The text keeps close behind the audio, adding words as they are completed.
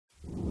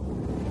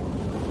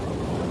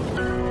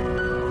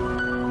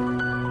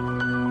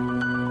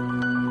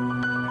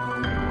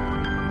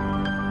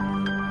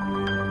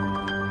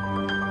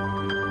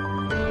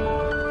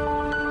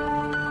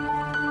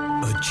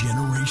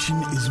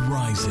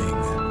Rising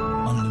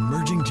on an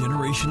emerging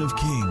generation of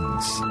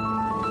kings.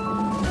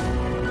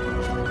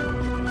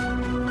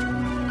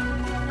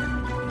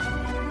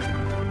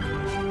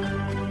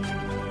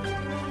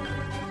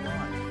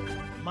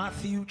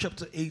 Matthew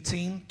chapter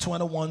 18,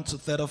 21 to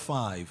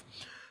 35.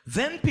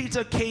 Then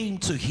Peter came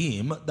to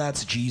him,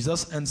 that's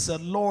Jesus, and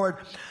said, Lord,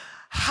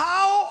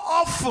 how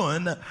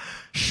often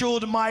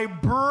should my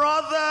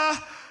brother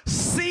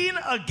sin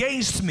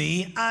against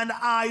me and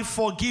I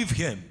forgive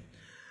him?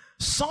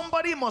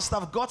 Somebody must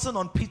have gotten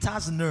on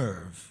Peter's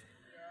nerve.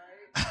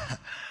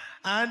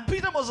 And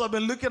Peter must have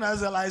been looking at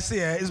him like,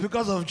 it's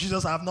because of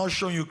Jesus I have not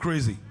shown you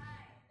crazy.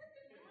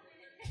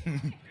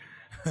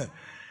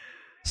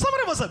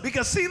 Somebody must have,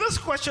 because see, this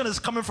question is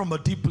coming from a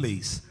deep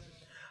place.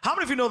 How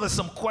many of you know there's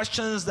some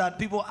questions that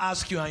people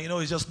ask you and you know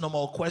it's just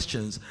normal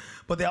questions,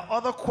 but there are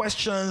other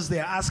questions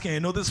they're asking, you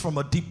know this from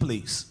a deep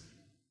place.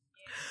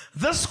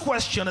 This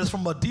question is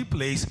from a deep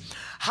place.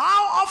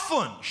 How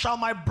often shall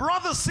my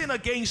brother sin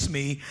against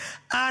me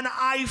and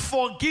I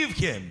forgive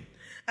him?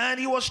 And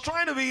he was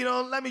trying to be,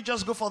 let me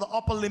just go for the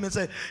upper limit.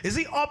 Say, is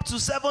he up to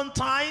 7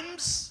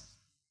 times?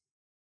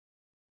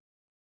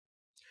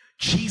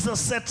 Jesus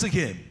said to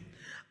him,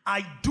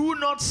 I do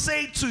not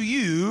say to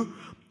you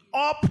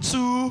up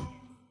to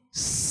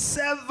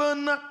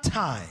 7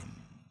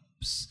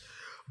 times,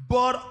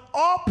 but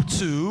up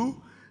to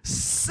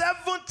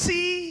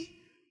 70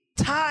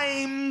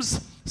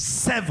 times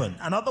 7.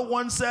 Another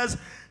one says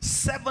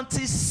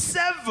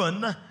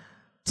 77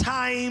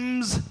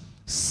 times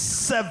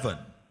 7.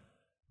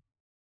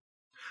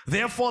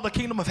 Therefore, the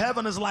kingdom of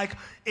heaven is like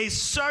a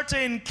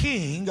certain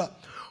king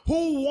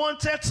who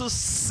wanted to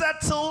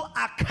settle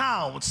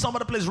accounts.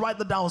 Somebody please write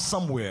that down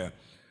somewhere.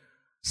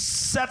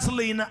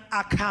 Settling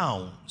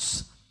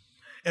accounts.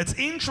 It's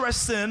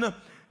interesting.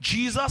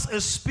 Jesus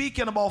is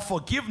speaking about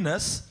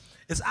forgiveness.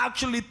 It's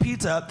actually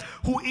Peter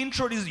who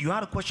introduced. You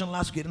had a question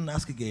last week, you didn't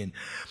ask again.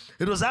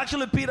 It was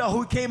actually Peter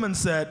who came and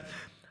said,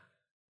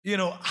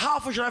 how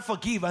often should I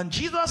forgive? And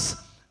Jesus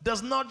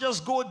does not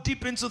just go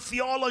deep into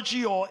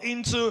theology or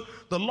into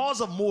the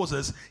laws of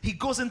Moses. He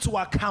goes into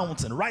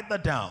accounting. Write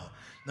that down.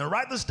 Now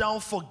write this down.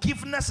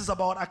 Forgiveness is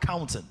about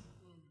accounting.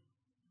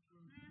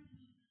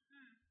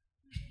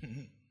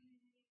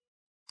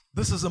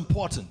 This is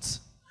important.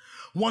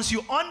 Once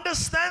you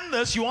understand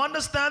this, you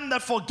understand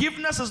that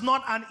forgiveness is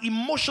not an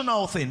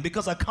emotional thing,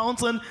 because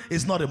accounting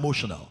is not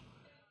emotional.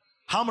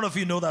 How many of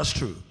you know that's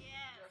true? Yes.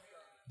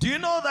 Do you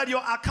know that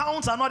your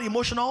accounts are not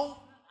emotional?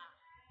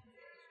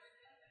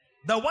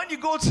 That when you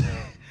go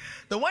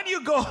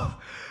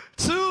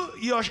to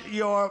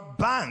your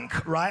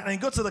bank, right, and you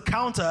go to the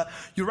counter,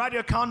 you write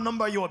your account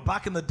number. You were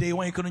back in the day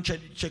when you couldn't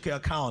check your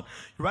account.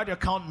 You write your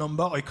account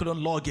number or you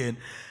couldn't log in.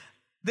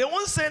 They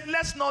won't say,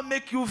 let's not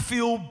make you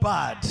feel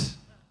bad,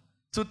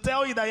 to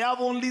tell you that you have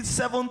only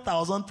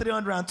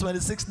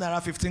 7,326 naira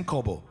 15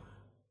 kobo.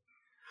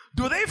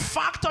 Do they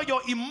factor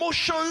your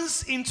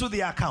emotions into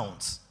the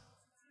account?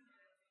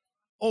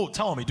 Oh,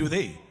 tell me, do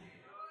they?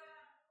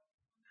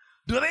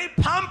 Do they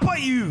pamper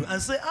you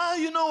and say,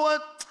 you know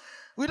what?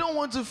 We don't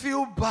want to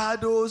feel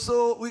bad,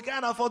 so we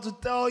can't afford to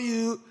tell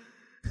you.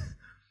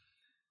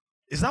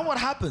 Is that what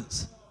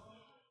happens?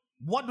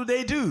 What do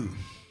they do?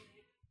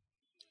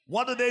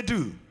 What do they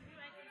do?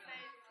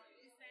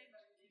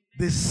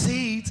 They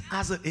say it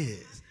as it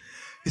is.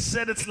 He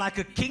said it's like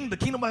a king. The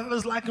kingdom of heaven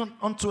is like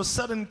unto a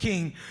certain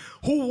king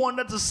who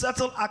wanted to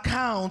settle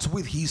accounts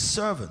with his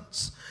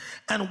servants.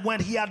 And when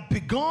he had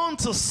begun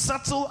to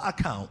settle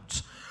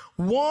accounts,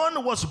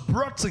 one was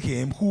brought to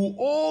him who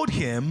owed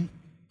him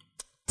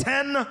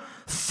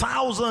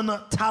 10,000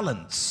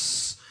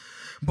 talents.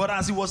 But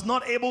as he was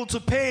not able to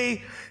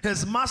pay,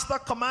 his master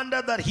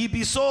commanded that he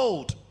be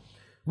sold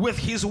with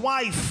his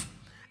wife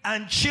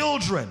and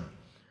children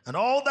and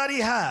all that he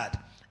had,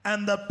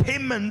 and the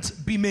payment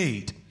be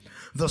made.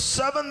 The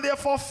servant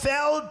therefore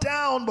fell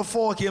down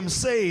before him,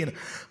 saying,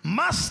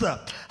 Master,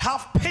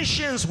 have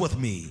patience with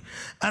me,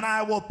 and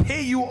I will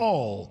pay you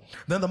all.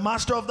 Then the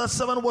master of that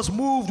servant was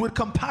moved with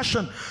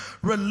compassion,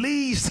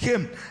 released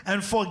him,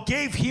 and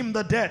forgave him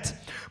the debt.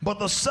 But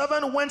the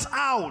servant went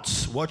out.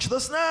 Watch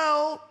this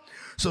now.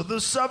 So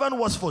this servant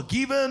was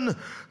forgiven.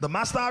 The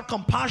master had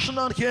compassion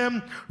on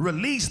him,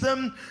 released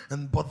him.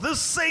 But this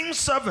same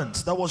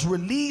servant that was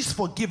released,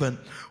 forgiven,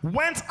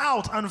 went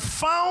out and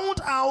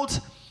found out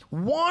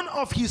one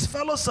of his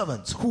fellow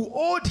servants who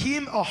owed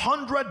him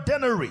 100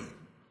 denarii,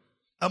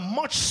 a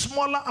much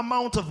smaller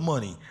amount of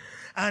money.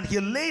 And he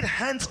laid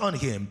hands on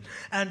him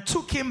and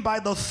took him by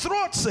the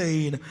throat,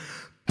 saying,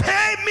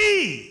 Pay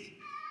me.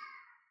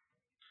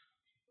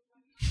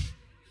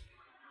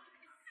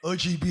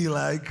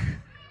 OGB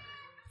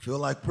feel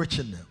like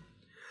preaching now.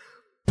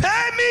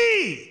 Pay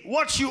me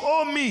what you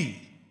owe me.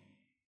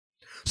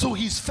 So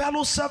his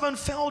fellow servant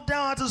fell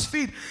down at his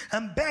feet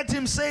and begged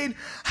him, saying,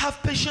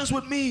 Have patience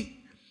with me,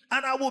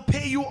 and I will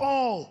pay you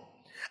all.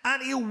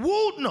 And he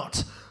would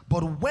not,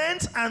 but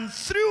went and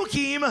threw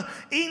him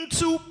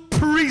into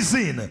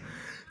prison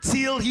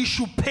till he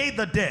should pay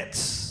the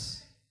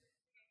debts.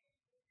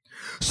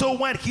 So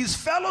when his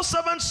fellow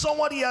servants saw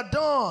what he had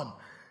done,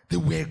 they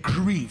were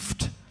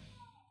grieved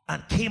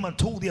and came and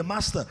told their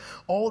master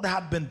all that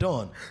had been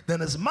done.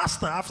 Then his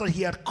master, after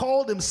he had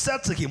called him,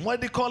 said to him,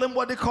 what did he call him?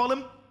 What did he call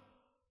him?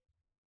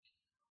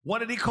 What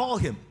did he call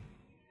him?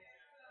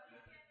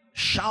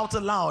 Shout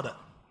it louder.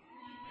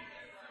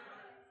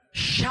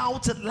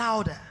 Shout it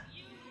louder.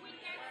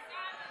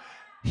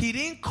 He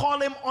didn't call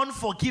him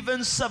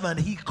unforgiven servant.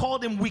 He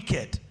called him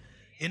wicked.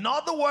 In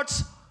other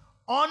words,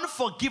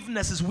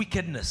 unforgiveness is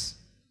wickedness.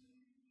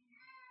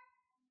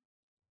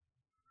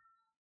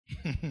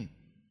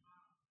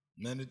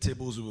 Many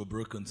tables were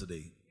broken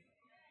today.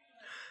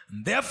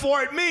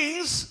 Therefore, it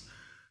means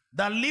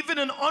that living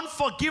in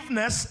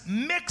unforgiveness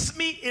makes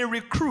me a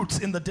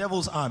recruit in the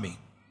devil's army.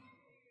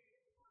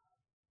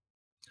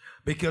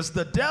 Because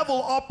the devil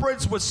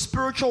operates with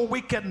spiritual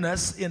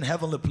wickedness in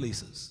heavenly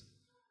places.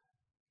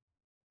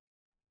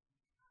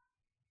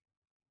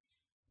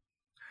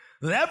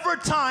 Every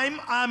time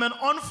I'm in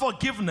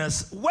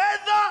unforgiveness,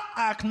 whether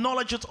I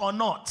acknowledge it or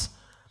not,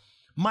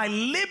 my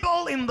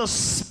label in the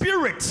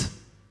spirit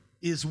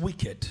is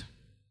wicked.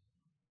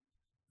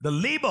 The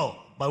label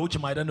by which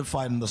I'm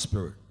identified in the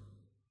spirit.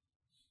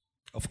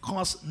 Of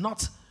course,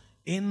 not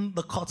in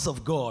the courts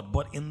of God,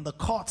 but in the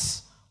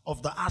courts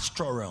of the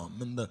astral realm,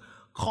 in the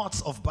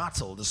courts of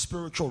battle, the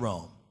spiritual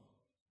realm.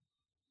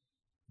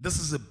 This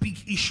is a big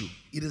issue.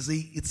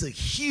 It's a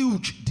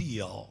huge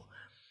deal,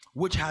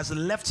 which has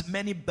left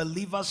many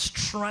believers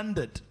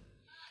stranded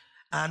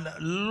and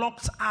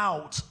locked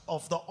out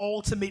of the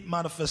ultimate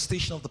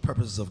manifestation of the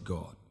purposes of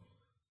God.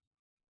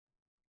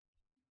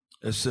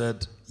 It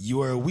said,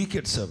 you are a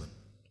wicked servant.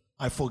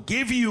 I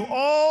forgave you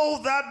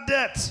all that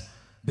debt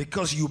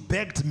because you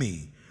begged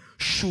me.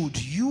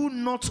 Should you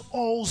not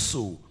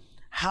also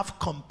have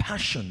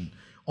compassion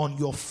on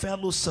your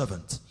fellow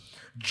servant,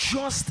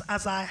 just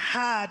as I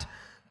had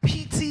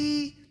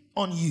pity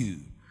on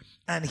you?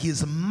 And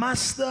his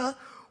master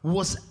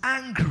was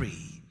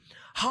angry.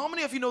 How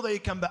many of you know that you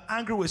can be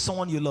angry with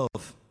someone you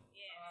love?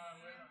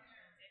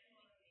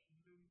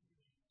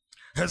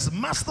 His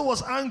master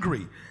was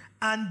angry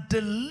and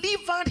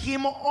delivered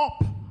him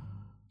up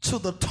to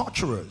the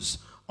torturers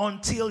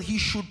until he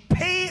should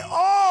pay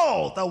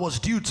all that was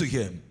due to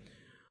him.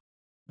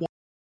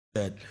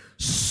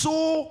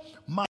 So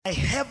my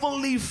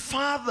heavenly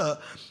Father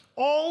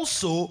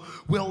also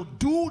will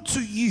do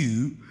to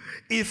you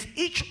if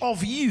each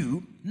of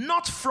you,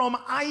 not from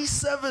eye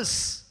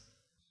service,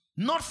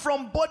 not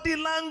from body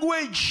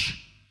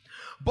language,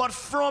 but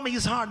from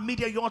his heart.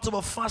 Media, you ought to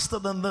be faster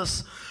than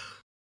this.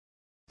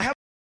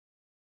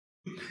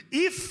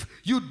 If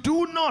you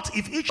do not,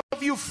 if each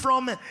of you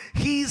from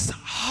his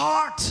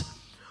heart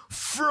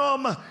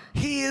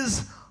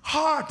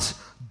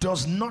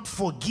does not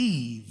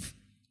forgive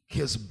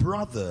his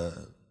brother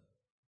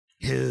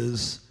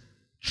his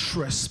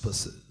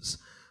trespasses,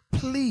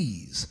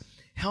 please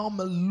help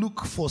me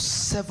look for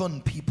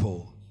 7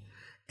 people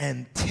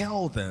and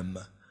tell them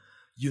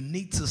you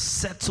need to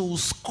settle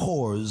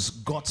scores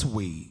God's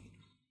way.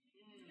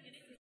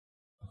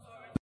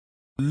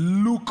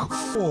 Look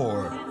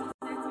for.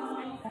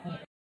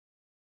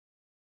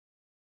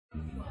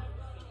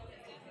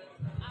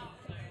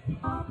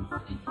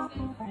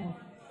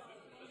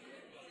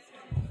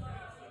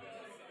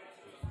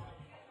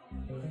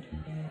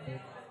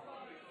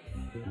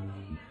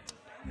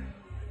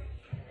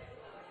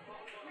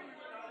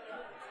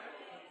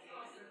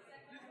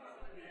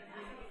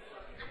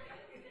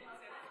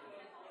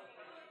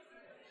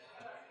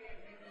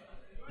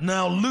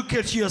 Now look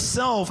at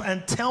yourself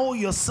and tell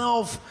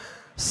yourself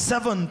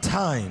 7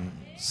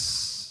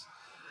 times,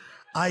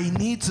 I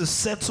need to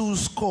settle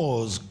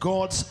scores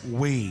God's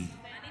way.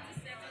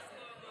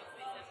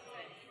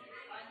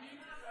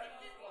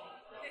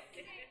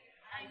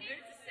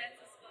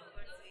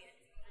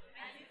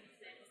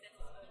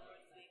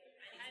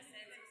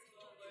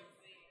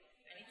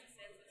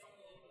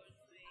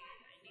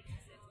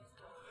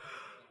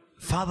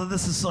 Father,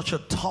 this is such a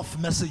tough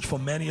message for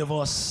many of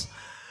us,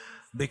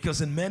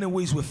 because in many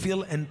ways we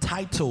feel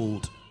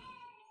entitled,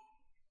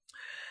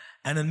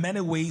 and in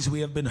many ways we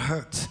have been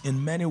hurt.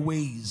 In many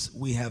ways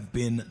we have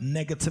been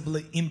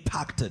negatively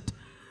impacted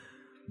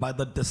by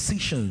the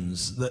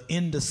decisions, the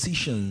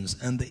indecisions,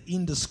 and the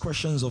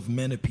indiscretions of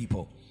many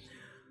people.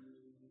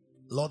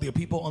 Lord, there are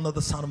people under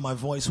the sound of my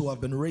voice who have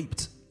been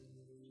raped.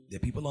 There are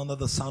people under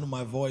the sound of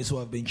my voice who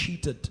have been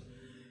cheated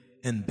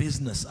in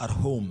business, at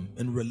home,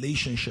 in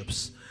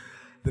relationships.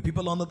 The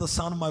people under the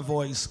sound of my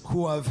voice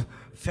who have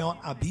felt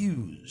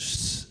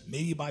abused,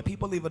 maybe by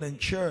people even in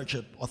church,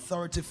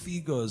 authority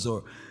figures,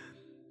 or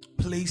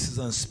places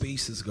and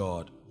spaces,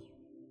 God.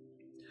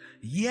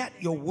 Yet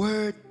your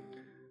word,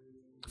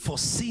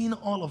 foreseeing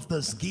all of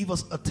this, gave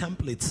us a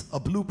template,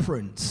 a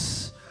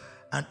blueprint,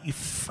 an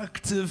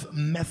effective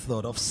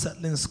method of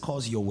settling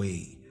scores your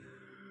way.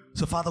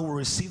 So Father, we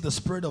receive the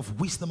spirit of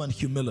wisdom and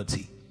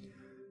humility,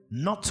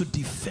 not to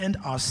defend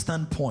our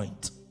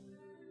standpoint,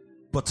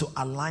 but to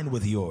align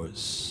with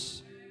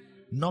yours.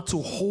 Not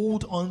to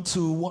hold on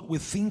to what we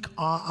think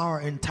are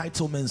our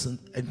entitlements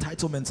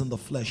in the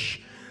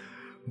flesh,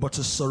 but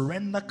to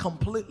surrender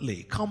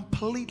completely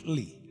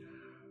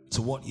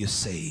to what you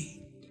say.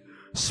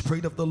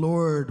 Spirit of the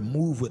Lord,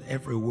 move with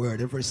every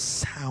word, every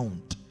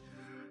sound,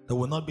 that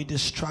will not be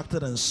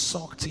distracted and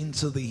sucked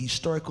into the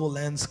historical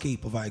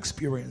landscape of our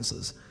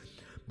experiences,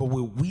 but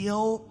we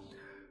will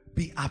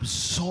be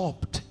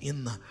absorbed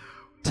in the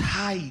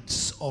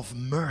tides of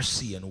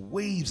mercy and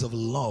waves of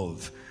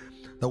love,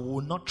 that we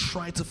will not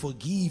try to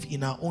forgive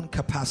in our own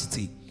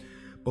capacity,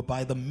 but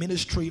by the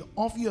ministry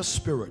of your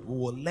Spirit, we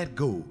will let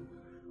go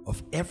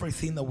of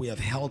everything that we have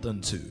held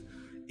onto.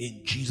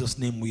 In Jesus'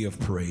 name we have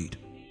prayed.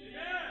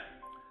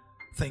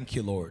 Thank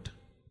you, Lord.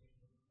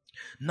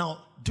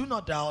 Now, do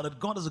not doubt that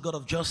God is a God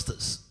of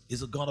justice.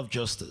 He's a God of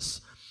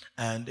justice.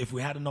 And if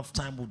we had enough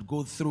time, we'd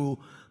go through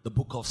the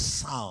book of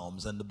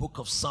Psalms. And the book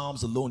of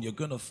Psalms alone, you're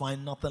going to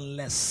find nothing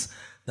less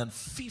than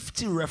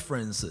 50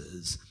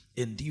 references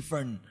in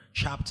different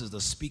chapters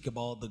that speak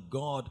about the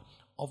God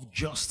of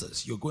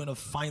justice. You're going to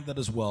find that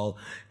as well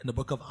in the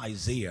book of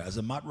Isaiah. As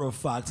a matter of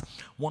fact,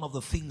 one of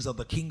the things that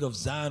the King of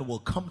Zion will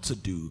come to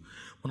do,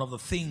 one of the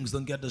things,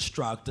 don't get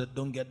distracted,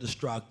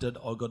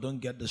 or God, don't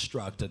get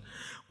distracted.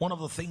 One of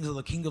the things that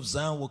the King of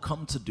Zion will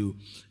come to do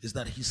is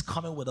that he's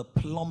coming with a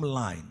plumb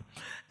line.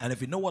 And if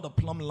you know what a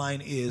plumb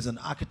line is in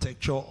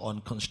architecture or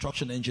in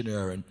construction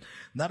engineering,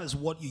 that is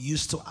what you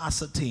use to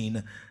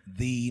ascertain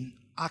the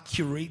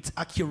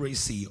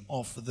accuracy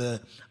of the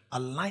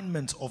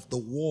alignment of the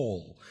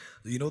wall.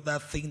 You know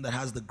that thing that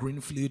has the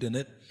green fluid in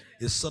it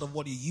is sort of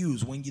what you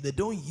use. When they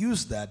don't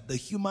use that, the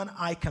human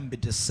eye can be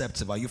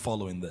deceptive. Are you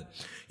following that?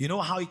 You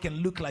know how it can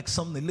look like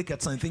something, look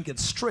at something, think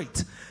it's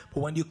straight,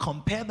 but when you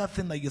compare that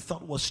thing that you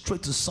thought was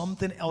straight to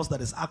something else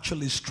that is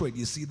actually straight,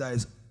 you see that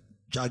is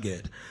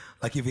jagged.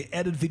 Like if you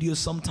edit videos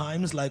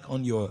sometimes, like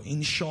on your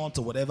InShot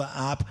or whatever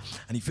app,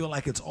 and you feel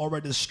like it's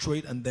already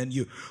straight, and then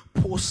you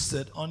post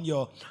it on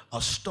your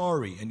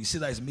story, and you see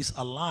that it's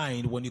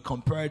misaligned when you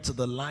compare it to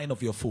the line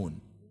of your phone.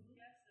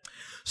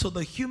 So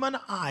the human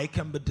eye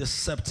can be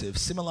deceptive.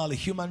 Similarly,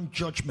 human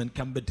judgment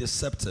can be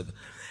deceptive.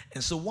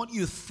 And so what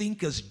you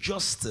think is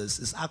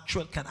justice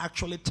can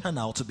actually turn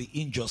out to be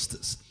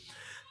injustice.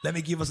 Let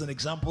me give us an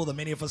example that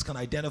many of us can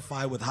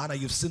identify with. Hannah,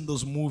 you've seen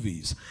those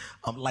movies,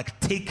 like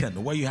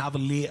Taken, where you have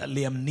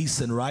Liam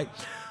Neeson, right?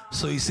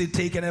 So you see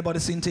Taken, everybody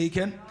seen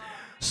Taken?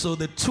 So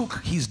they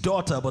took his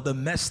daughter, but they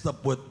messed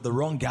up with the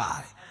wrong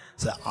guy.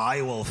 So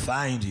I will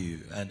find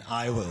you and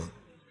I will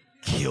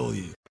kill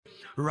you,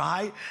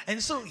 right?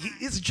 And so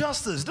it's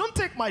justice. Don't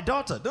take my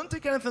daughter. Don't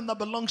take anything that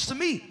belongs to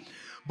me.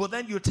 But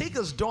then you take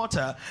his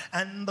daughter,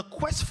 and the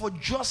quest for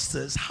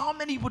justice, how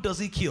many people does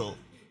he kill?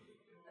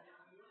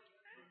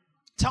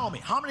 Tell me,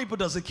 how many people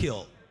does it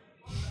kill?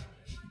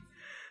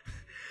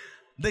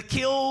 They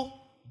kill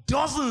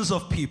dozens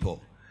of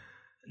people.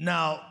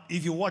 Now,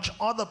 if you watch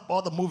other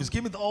movies,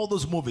 give me all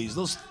those movies.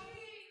 Those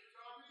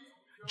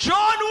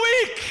John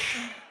Wick,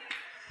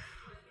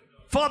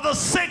 for the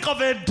sake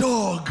of a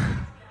dog,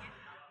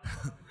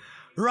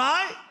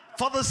 right?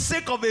 For the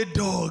sake of a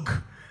dog,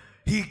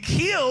 he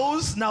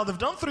kills. Now they've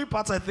done 3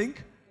 parts, I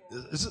think.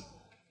 Is it?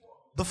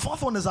 The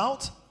 4th one is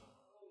out.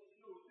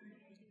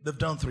 They've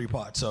done 3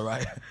 parts, all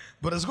right?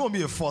 But there's going to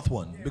be a 4th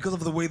one because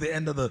of the way they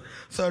ended the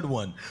 3rd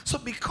one. So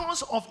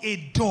because of a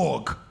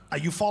dog, are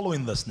you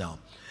following this now?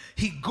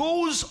 He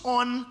goes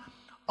on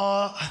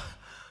a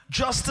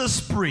justice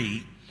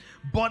spree,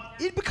 but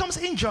it becomes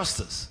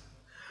injustice.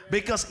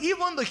 Because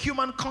even the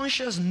human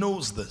conscience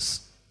knows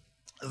this,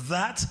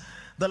 that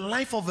the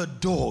life of a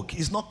dog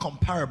is not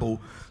comparable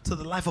to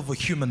the life of a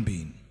human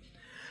being.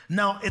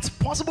 Now, it's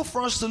possible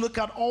for us to look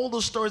at all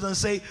the stories and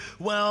say,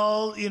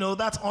 well,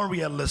 that's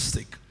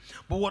unrealistic.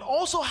 But what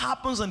also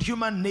happens in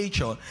human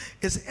nature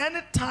is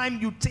anytime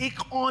you take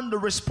on the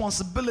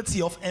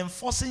responsibility of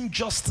enforcing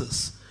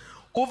justice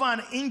over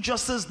an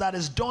injustice that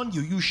is done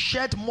you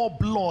shed more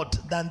blood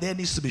than there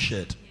needs to be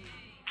shed.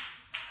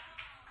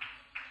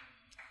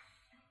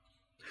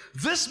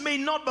 This may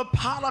not be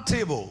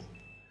palatable.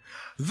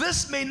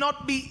 This may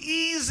not be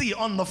easy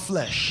on the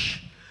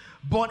flesh,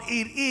 but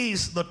it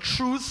is the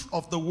truth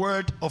of the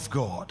word of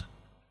God.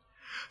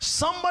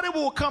 Somebody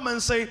will come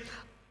and say,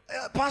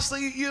 Pastor,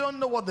 you don't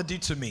know what they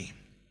did to me.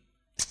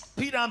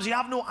 Peter, you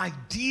have no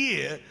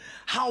idea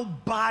how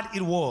bad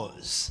it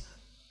was.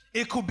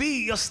 It could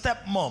be your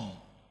stepmom,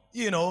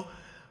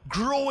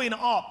 growing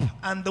up,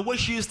 and the way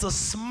she used to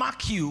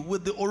smack you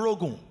with the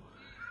orogun.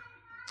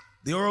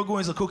 The orogun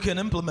is a cooking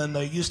implement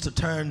that used to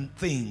turn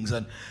things,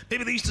 and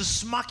maybe they used to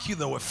smack you.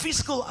 There were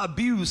physical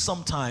abuse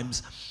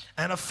sometimes,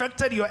 and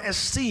affected your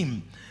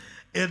esteem.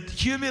 It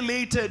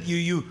humiliated you.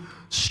 You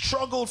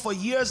struggled for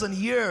years and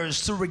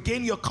years to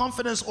regain your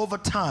confidence over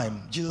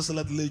time. Jesus said,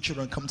 let the little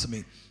children come to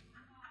me.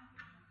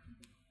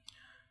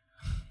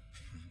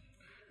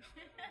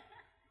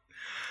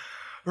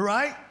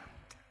 Right?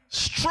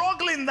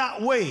 Struggling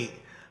that way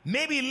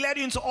maybe led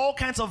you into all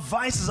kinds of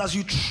vices as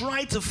you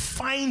try to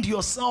find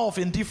yourself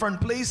in different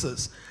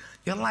places.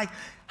 You're like,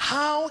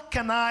 how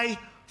can I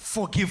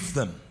forgive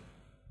them?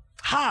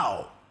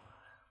 How?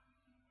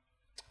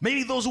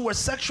 Maybe those who were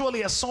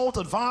sexually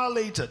assaulted,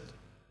 violated,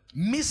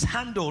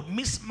 mishandled,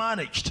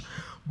 mismanaged,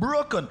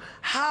 broken.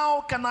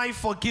 How can I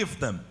forgive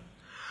them?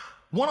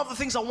 One of the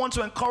things I want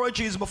to encourage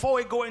you is, before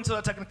we go into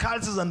the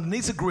technicalities and the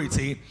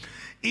nitty-gritty,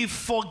 if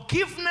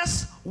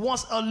forgiveness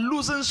was a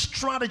losing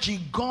strategy,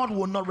 God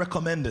will not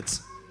recommend it.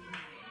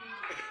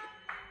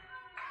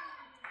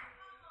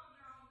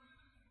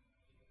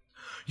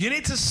 You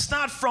need to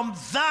start from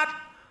that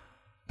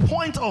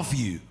point of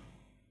view.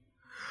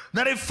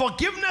 That if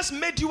forgiveness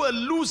made you a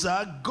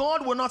loser,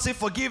 God will not say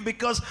forgive,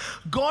 because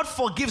God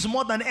forgives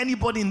more than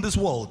anybody in this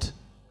world.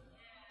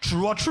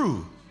 True or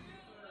true?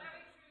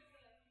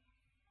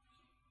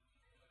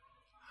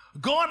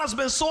 God has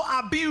been so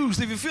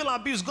abused. If you feel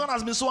abused, God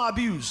has been so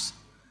abused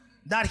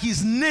that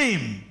his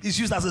name is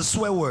used as a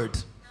swear word.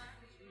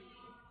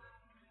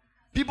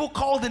 People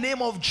call the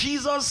name of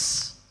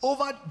Jesus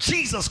over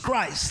Jesus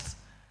Christ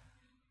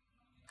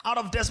out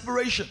of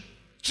desperation.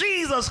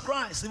 Jesus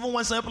Christ. Even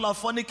when some people are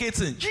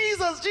fornicating,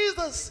 Jesus,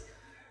 Jesus.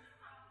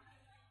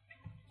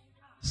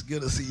 It's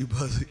good to see you,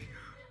 Buzzy.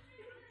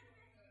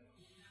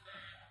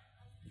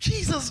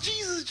 Jesus,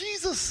 Jesus,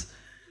 Jesus.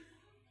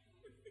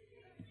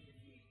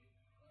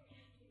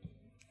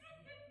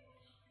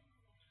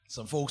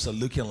 Some folks are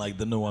looking like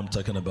they know what I'm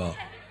talking about.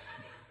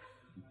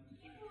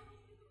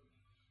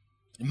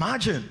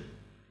 Imagine.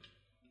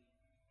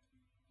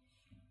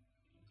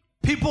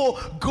 People,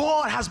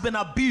 God has been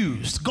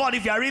abused. God,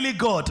 if you are really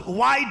God,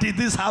 why did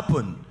this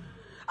happen?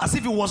 As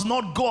if it was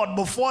not God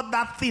before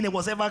that thing it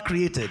was ever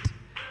created.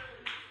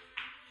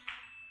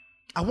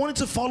 I want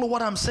you to follow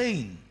what I'm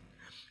saying.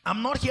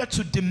 I'm not here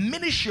to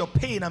diminish your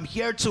pain. I'm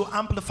here to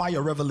amplify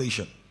your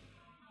revelation.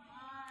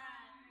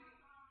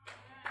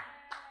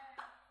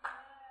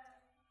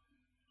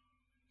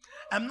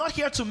 I'm not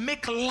here to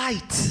make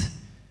light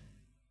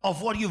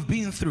of what you've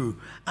been through.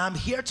 I'm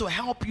here to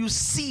help you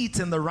see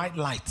it in the right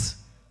light.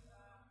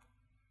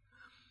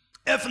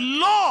 If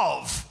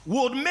love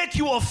would make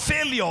you a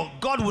failure,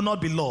 God will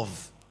not be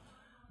love.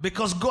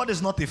 Because God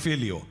is not a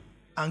failure,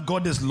 and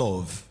God is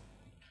love.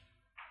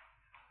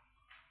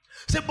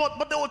 Say,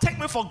 but they will take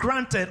me for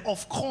granted.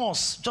 Of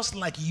course, just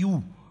like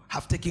you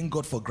have taken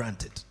God for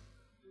granted.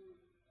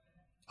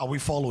 Are we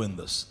following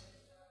this?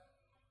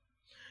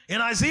 In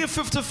Isaiah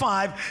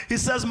 55, he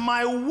says,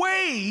 my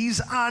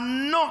ways are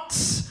not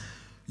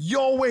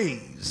your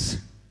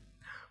ways.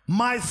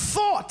 My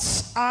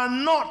thoughts are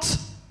not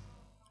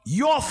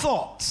your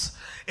thoughts.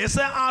 It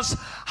says, as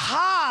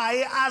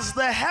high as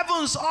the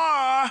heavens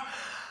are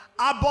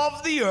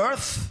above the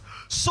earth,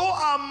 so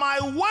are my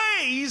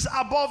ways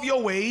above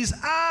your ways,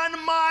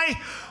 and my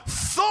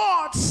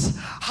thoughts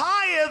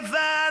higher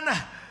than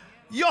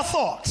your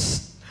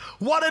thoughts.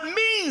 What it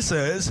means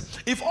is,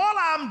 if all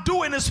I'm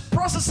doing is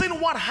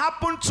processing what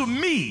happened to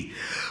me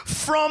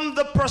from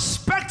the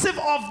perspective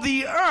of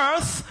the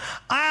earth,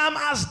 I am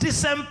as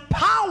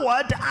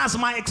disempowered as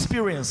my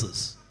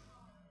experiences.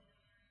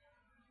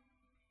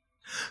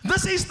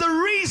 This is the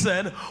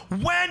reason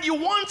when you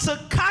want to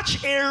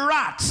catch a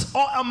rat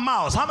or a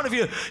mouse. How many of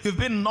you, you've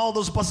been in all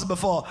those buses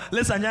before?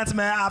 Listen,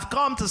 gentlemen, I've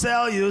come to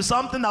sell you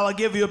something that will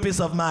give you peace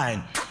of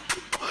mind.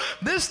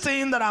 This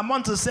thing that I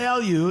want to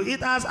sell you, it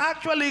has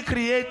actually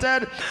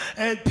created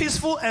a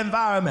peaceful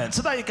environment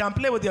so that you can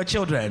play with your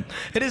children.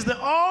 It is the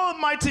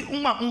almighty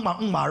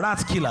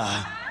rat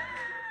killer.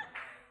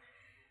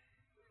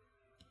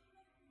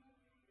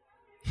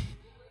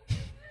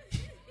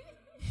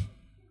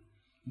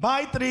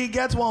 Buy 3,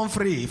 get 1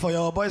 free for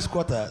your boys'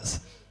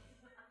 quarters.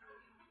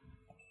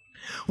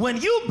 When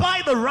you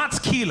buy the rat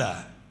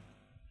killer,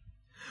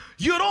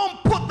 you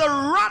don't put the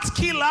rat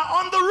killer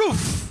on the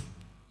roof.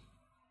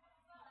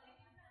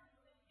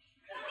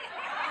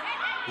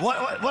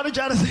 What did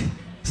you say?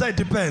 Say it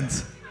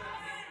depends.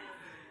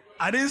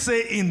 I didn't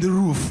say in the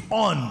roof,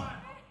 on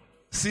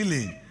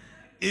ceiling.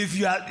 If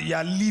you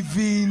are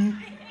living,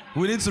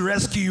 we need to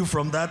rescue you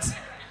from that.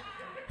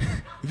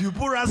 If you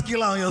put rat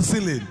killer on your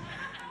ceiling,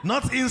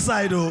 not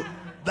inside, oh,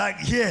 like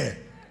here,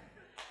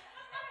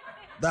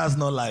 that's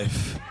not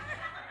life.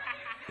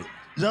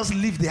 Just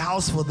leave the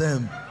house for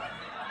them.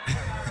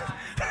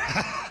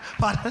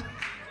 Pardon?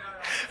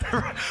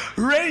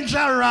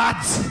 Ranger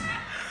rats.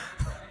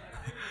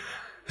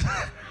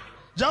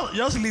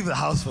 Just leave the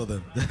house for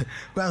them.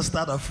 Go and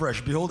start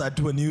afresh. Behold, I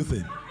do a new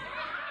thing.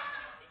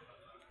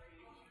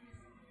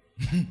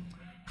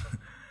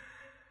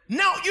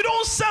 Now, you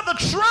don't set the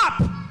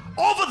trap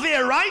over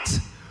there, right?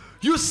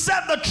 You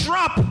set the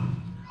trap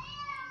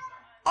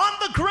on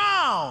the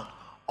ground,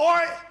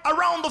 or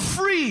around the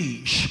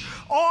fridge,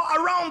 or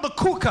around the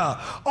cooker,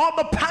 or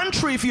the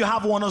pantry if you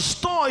have one, or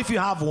store if you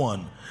have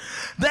one.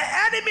 The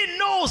enemy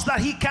knows that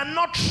he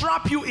cannot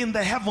trap you in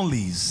the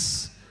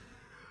heavenlies.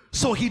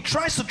 So he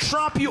tries to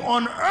trap you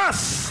on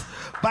earth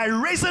by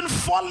raising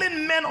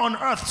fallen men on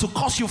earth to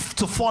cause you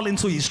to fall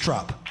into his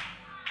trap.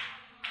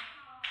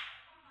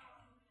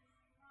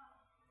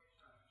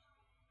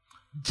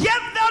 Get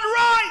that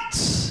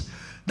right,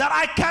 that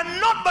I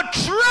cannot be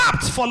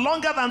trapped for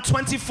longer than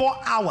 24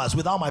 hours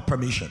without my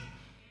permission.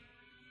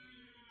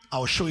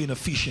 I'll show you in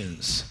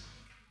Ephesians.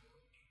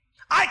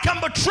 I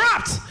can be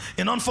trapped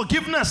in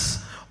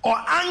unforgiveness or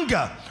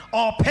anger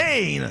or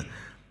pain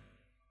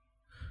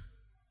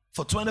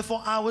For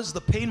 24 hours,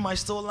 the pain might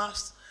still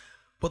last,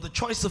 but the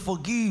choice to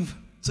forgive,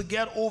 to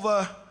get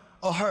over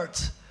a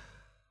hurt,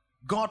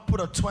 God put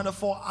a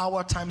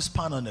 24-hour time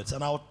span on it.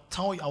 And I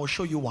will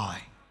show you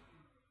why.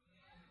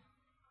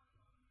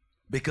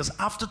 Because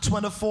after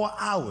 24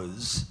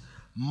 hours,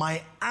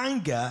 my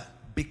anger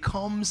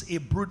becomes a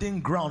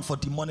brooding ground for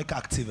demonic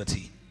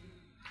activity.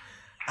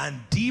 And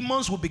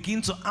demons will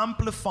begin to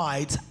amplify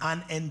it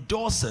and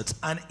endorse it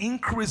and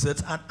increase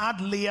it and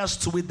add layers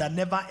to it that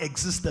never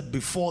existed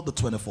before the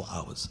 24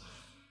 hours.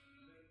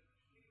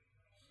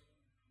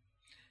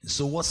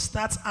 So what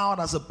starts out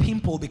as a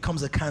pimple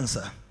becomes a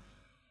cancer.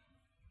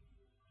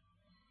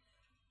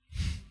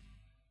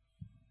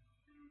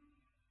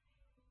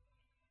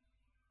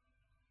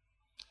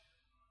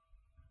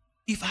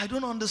 If I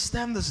don't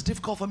understand this, it's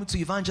difficult for me to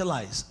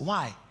evangelize.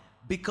 Why?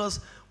 Because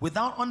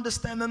without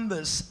understanding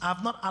this,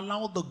 I've not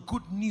allowed the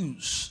good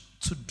news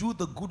to do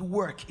the good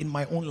work in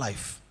my own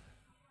life.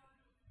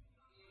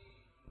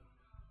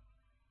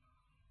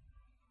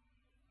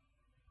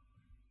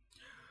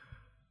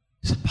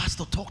 He said,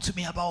 Pastor, talk to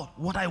me about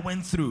what I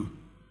went through.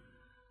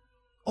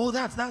 Oh,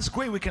 that's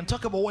great. We can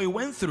talk about what you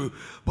went through.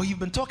 But you've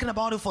been talking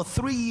about it for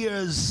 3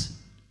 years.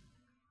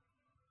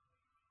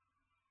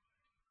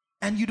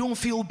 And you don't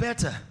feel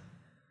better.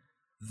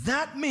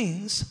 That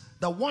means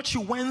that what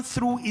you went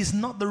through is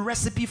not the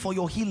recipe for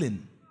your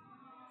healing.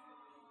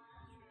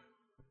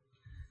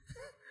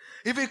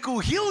 If it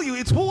could heal you,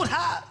 it would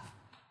have.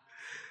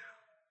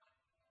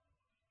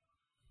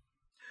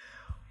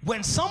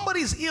 When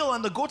somebody's ill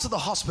and they go to the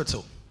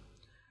hospital,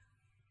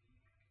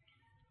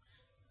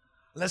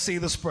 let's say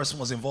this person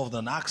was involved in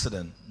an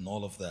accident and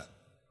all of that,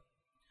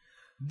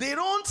 they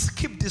don't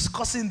keep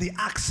discussing the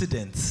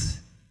accident.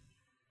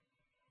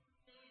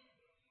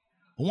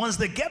 Once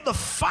they get the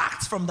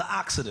facts from the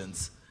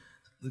accident,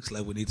 looks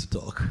like we need to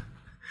talk.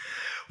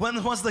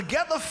 Once they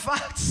get the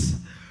facts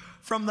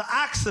from the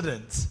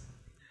accident,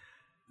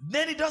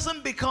 then it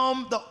doesn't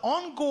become the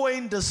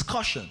ongoing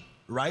discussion,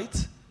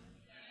 right?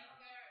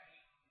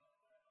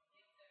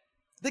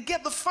 They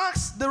get the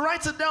facts, they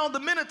write it down the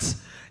minute,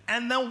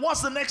 and then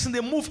what's the next thing?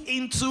 They move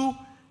into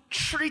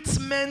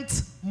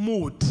treatment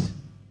mode.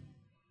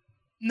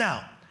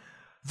 Now,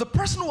 the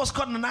person who was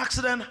caught in an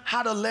accident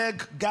had a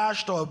leg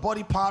gashed or a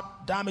body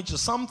part damaged or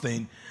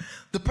something.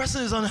 The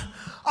person is on,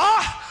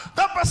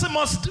 that person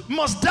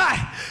must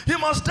die. He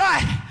must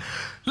die.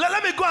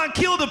 Let me go and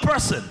kill the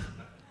person.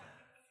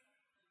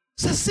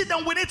 Say, sit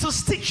down, we need to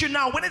stitch you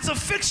now. We need to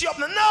fix you up.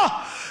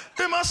 No,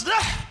 he must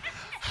die.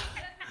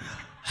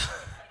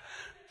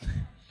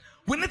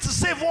 We need to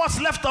save what's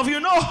left of you.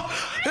 No,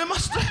 he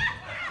must die.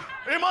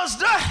 He must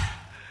die.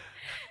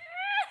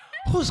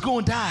 Who's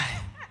going to die?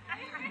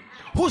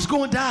 Who's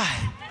going to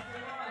die?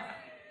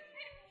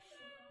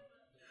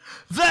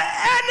 The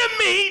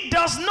enemy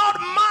does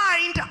not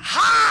mind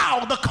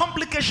how the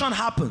complication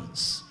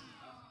happens.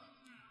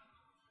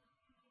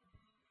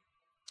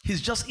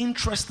 He's just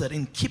interested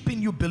in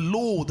keeping you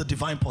below the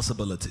divine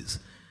possibilities.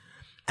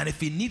 And if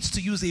he needs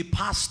to use a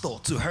pastor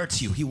to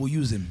hurt you, he will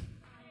use him.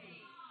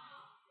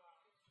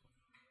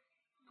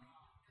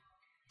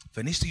 If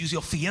he needs to use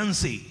your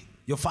fiancé,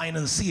 your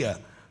financier,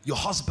 your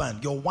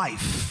husband, your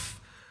wife,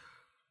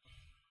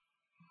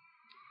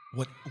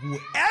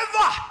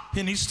 whoever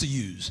he needs to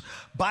use.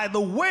 By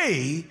the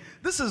way,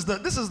 this is the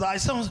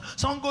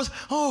someone goes,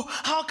 oh,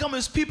 how come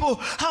it's people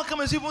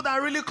that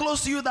are really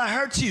close to you that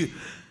hurt you?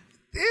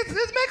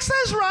 It makes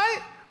sense, right?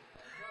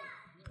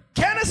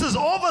 Candace is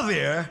over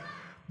there.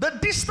 The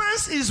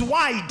distance is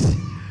wide.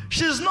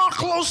 She's not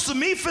close to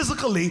me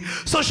physically,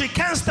 so she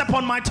can't step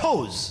on my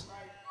toes.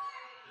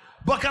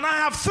 But can I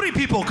have 3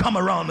 people come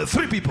around me?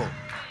 3 people.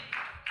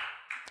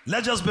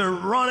 Let's just be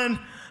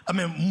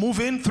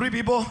moving, 3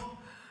 people.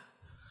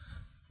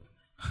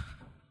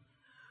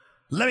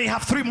 Let me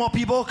have 3 more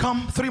people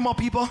come. 3 more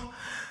people.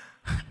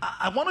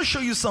 I want to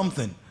show you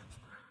something.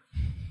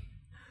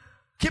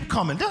 Keep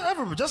coming.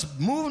 Just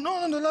move.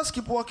 No, let's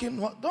keep walking.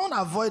 Don't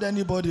avoid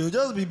anybody. You'll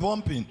just be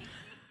bumping.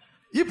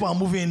 People are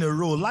moving in a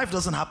row. Life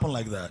doesn't happen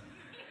like that.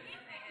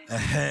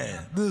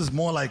 This is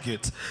more like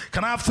it.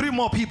 Can I have 3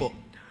 more people?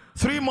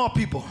 3 more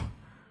people.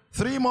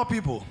 3 more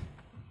people.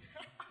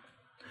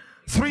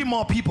 3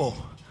 more people.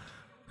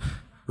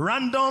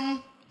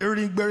 Random,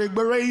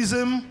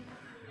 irregularism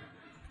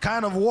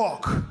kind of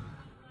walk.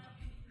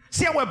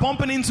 See how we're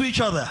bumping into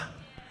each other?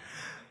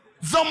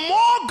 The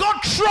more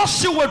God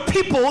trusts you with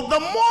people, the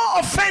more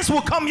offense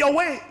will come your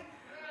way.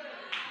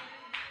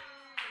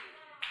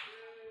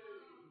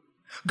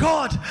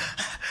 God,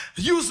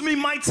 use me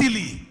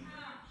mightily.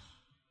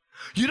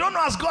 You don't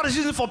know, as God is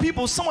using for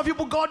people, some of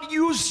people God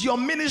use your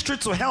ministry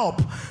to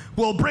help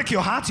will break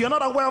your heart. You're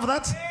not aware of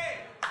that?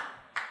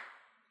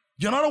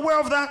 You're not aware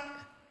of that?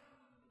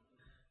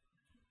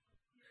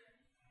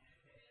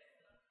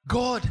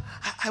 God,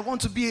 I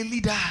want to be a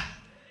leader.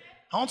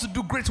 I want to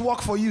do great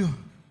work for you.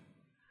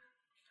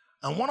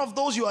 And one of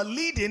those you are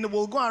leading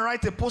will go and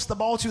write a post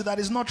about you that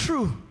is not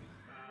true.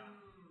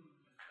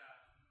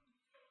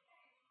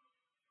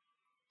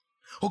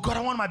 Oh God,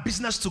 I want my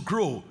business to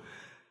grow.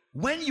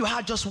 When you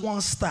had just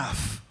 1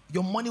 staff,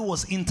 your money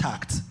was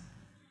intact.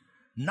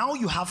 Now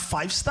you have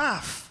 5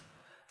 staff.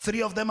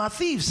 3 of them are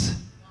thieves.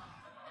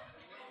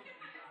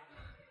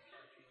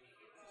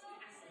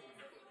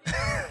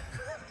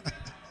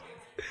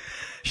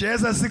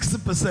 Shares at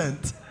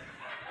 60%.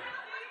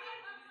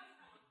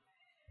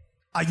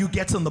 Are you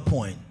getting the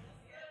point?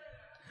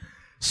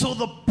 So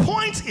the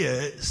point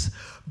is,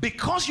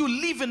 because you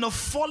live in a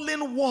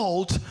fallen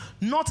world,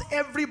 not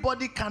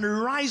everybody can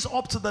rise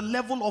up to the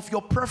level of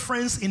your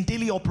preference in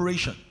daily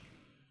operation.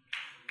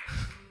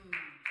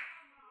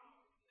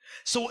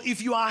 So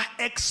if you are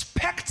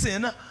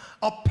expecting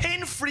a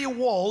pain-free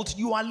world,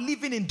 you are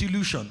living in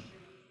delusion.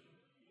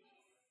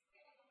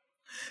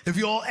 If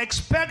you're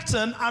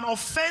expecting an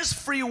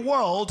offense-free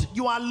world,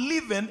 you are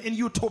living in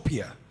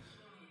utopia.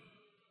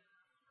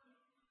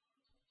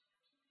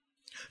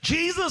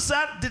 Jesus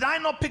said, did I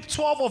not pick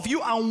 12 of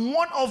you and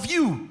one of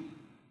you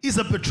is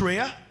a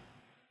betrayer?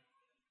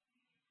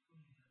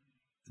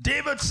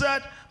 David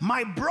said,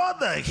 my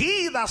brother,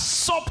 he that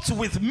supped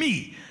with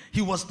me,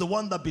 he was the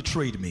one that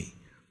betrayed me.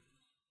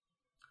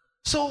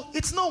 So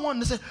it's no one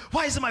to say,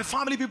 why is it my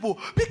family people?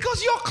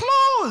 Because you're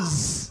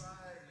close.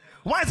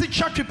 Why is it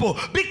church people?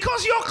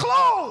 Because you're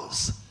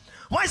close.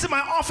 Why is it my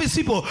office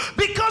people?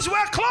 Because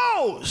we're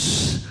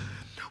close.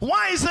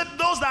 Why is it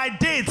those that I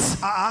date?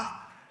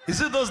 Is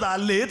it those that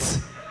are late?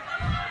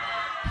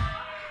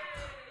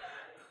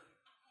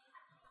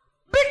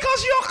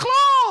 Because you're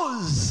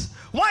close.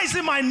 Why is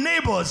it my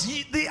neighbors?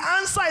 The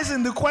answer is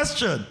in the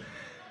question.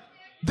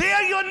 They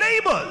are your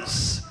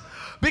neighbors.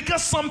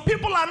 Because some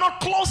people are not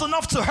close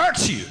enough to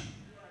hurt you.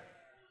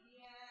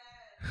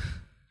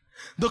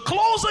 The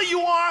closer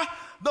you are,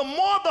 the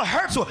more the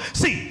hurt will.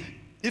 See,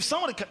 if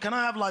somebody, can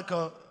I have like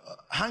a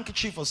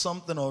handkerchief or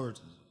something, or a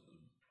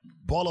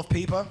ball of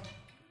paper?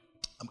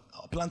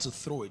 I plan to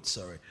throw it,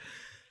 sorry.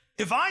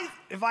 If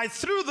I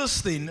threw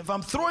this thing, if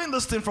I'm throwing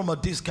this thing from a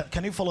disc,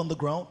 can it fall on the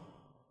ground?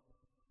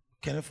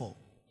 Can it fall?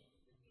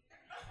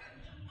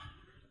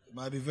 It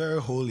might be very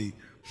holy.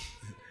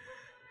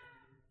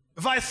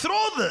 If I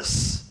throw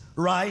this,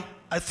 right,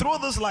 I throw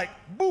this like,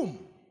 boom.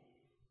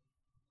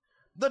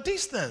 The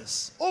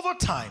distance, over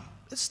time,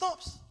 it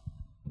stops.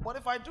 What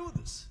if I do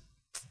this?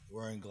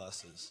 Wearing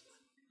glasses.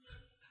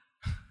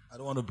 I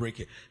don't want to break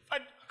it.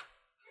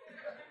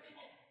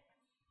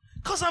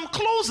 Because I'm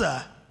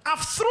closer, I've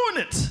thrown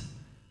it.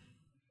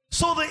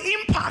 So the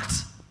impact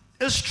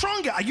is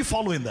stronger. Are you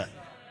following that?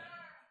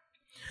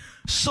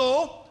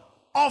 So,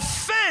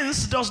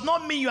 offense does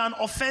not mean you're an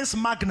offense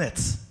magnet.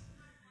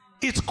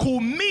 It could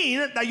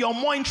mean that you're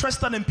more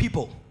interested in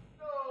people.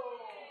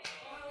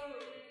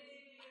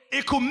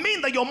 It could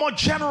mean that you're more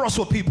generous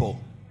with people.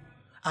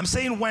 I'm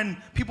saying when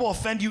people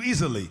offend you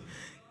easily.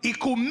 It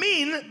could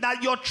mean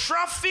that your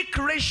traffic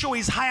ratio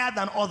is higher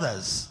than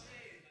others.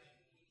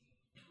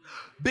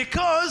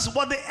 Because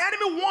what the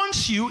enemy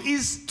wants you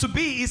is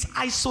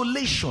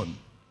isolation.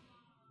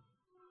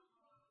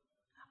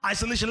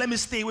 Isolation, let me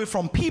stay away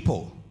from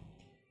people,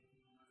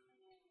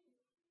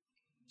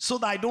 so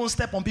that I don't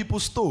step on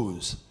people's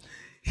toes.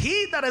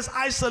 He that is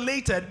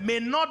isolated may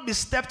not be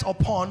stepped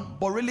upon,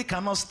 but really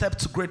cannot step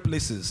to great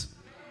places.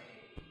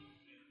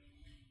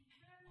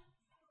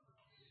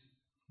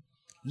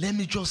 Let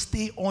me just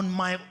stay on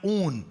my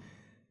own.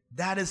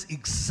 That is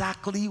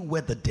exactly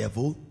where the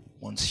devil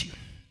wants you.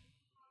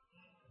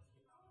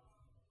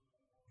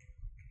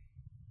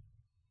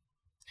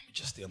 Let me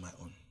just stay on my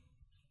own.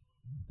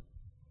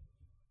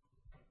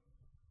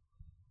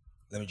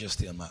 Let me just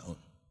stay on my own.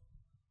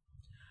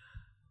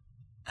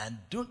 And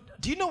do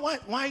you know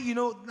why you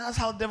know that's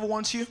how the devil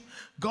wants you?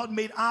 God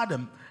made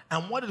Adam,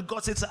 and what did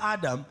God say to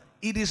Adam?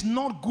 It is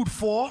not good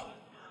for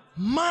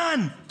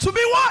man to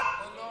be what?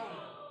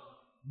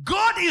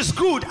 God is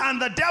good, and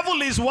the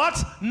devil is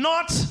what?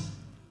 Not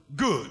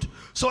good.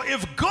 So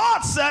if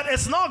God said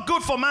it's not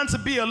good for man to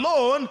be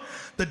alone,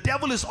 the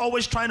devil is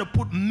always trying to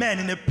put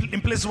men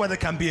in places where they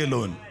can be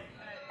alone.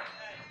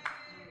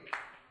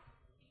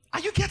 Are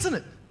you getting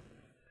it?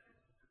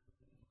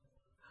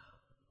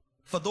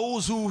 For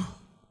those who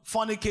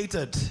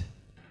fornicated,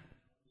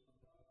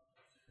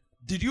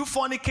 did you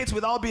fornicate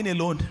without being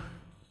alone?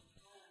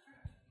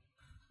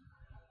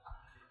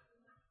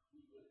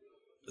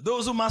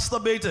 Those who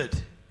masturbated,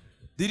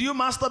 did you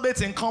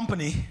masturbate in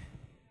company?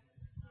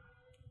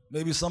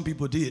 Maybe some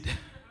people did.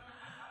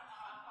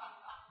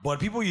 But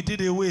people you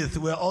did it with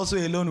were also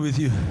alone with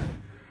you.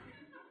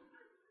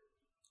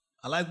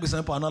 I like when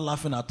some people are not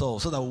laughing at all,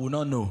 so that we will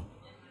not know.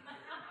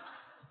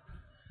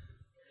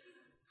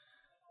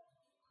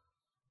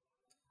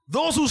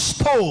 Those who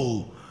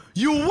stole,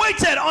 you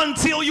waited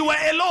until you were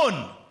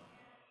alone.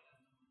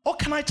 Oh,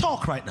 can I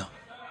talk right now?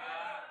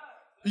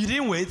 You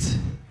didn't wait.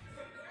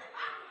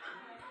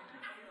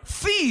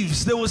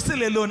 Thieves, they were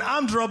still alone.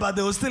 Armed robber,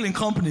 they were still in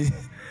company.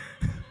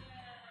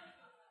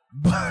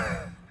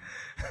 But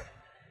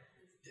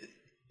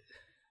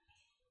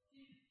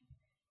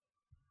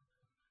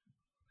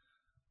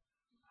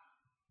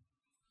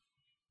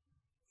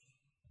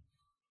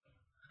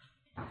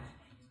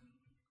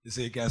you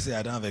say, you can say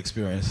I don't have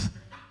experience.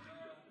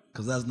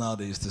 Because that's now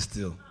they used to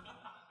steal.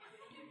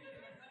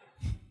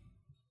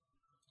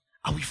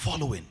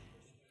 following.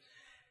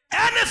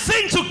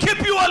 Anything to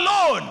keep you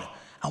alone.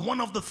 And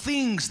one of the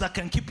things that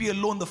can keep you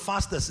alone the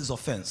fastest is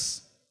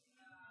offense.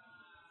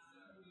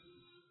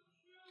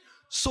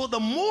 So the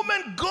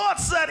moment God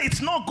said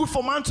it's not good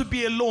for man to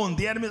be alone,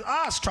 the enemy,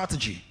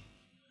 strategy.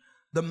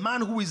 The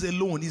man who is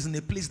alone is in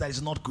a place that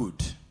is not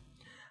good.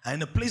 And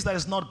in a place that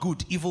is not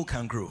good, evil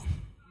can grow.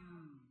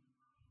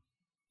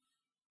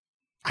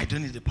 I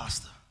don't need a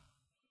pastor.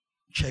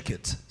 Check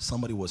it.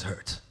 Somebody was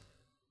hurt.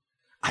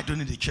 I don't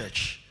need a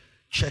church.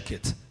 Check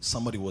it.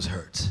 Somebody was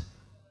hurt.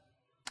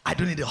 I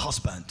don't need a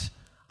husband.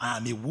 I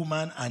am a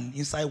woman, and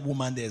inside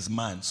woman there's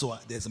man. So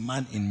there's a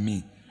man in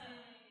me.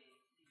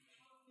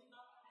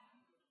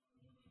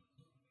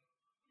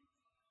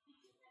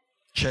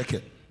 Check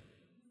it.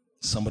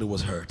 Somebody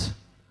was hurt.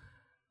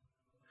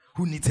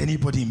 Who needs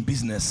anybody in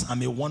business?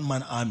 I'm a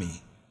one-man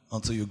army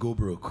until you go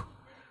broke.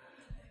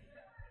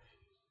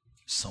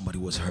 Somebody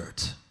was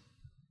hurt.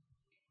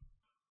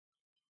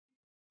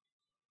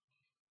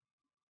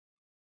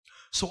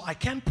 So I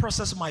can't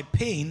process my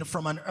pain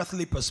from an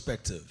earthly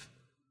perspective.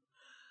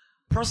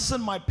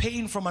 Processing my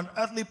pain from an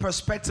earthly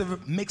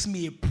perspective makes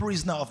me a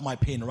prisoner of my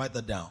pain. Write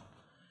that down.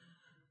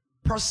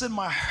 Processing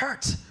my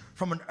hurt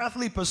from an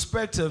earthly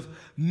perspective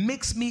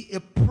makes me a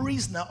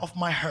prisoner of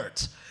my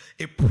hurt,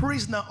 a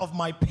prisoner of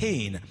my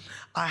pain.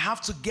 I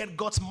have to get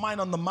God's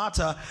mind on the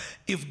matter.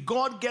 If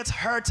God gets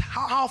hurt,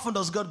 how often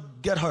does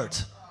God get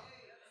hurt?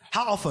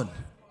 How often?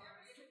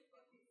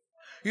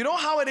 You know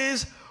how it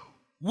is?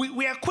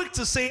 We are quick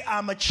to say,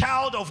 I'm a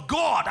child of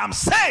God, I'm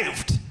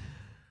saved.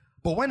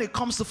 But when it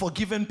comes to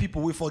forgiving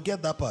people, we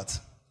forget that part.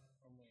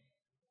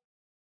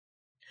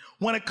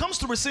 When it comes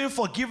to receiving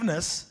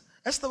forgiveness,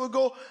 Esther will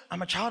go,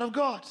 I'm a child of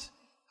God.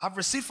 I've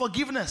received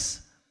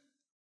forgiveness.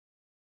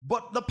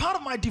 But the part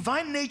of my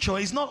divine nature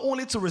is not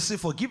only to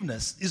receive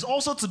forgiveness, is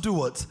also to do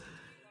what?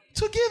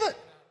 To give it.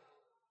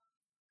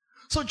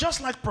 So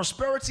just like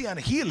prosperity and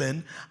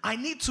healing, I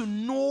need to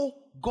know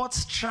God's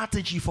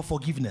strategy for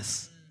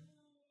forgiveness.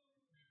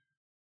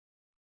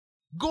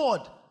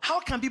 God, how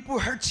can people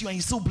hurt you and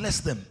you still bless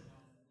them?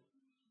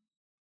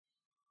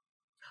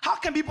 How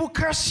can people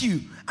curse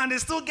you and they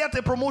still get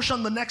a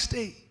promotion the next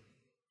day?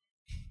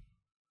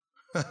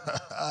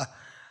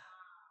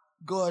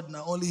 God,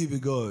 not only you be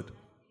God.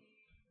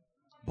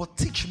 But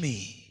teach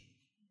me.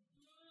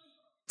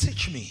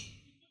 Teach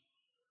me.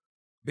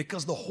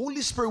 Because the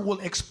Holy Spirit will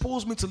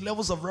expose me to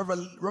levels of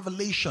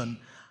revelation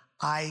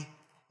I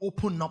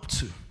open up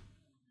to.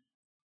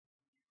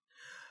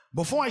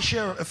 Before I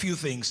share a few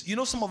things,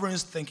 some of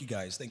us, thank you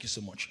guys, thank you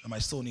so much. I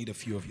might still need a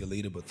few of you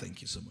later, but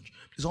thank you so much.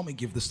 Please help me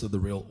give this to the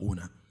real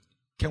owner.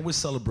 Can we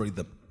celebrate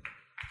them?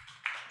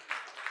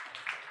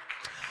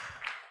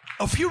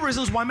 A few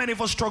reasons why many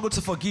of us struggle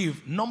to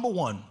forgive. Number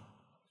one,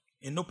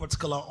 in no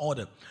particular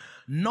order.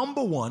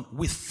 Number one,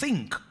 we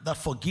think that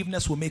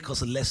forgiveness will make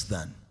us less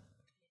than.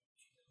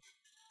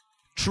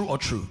 True or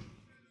true?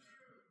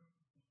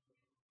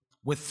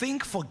 We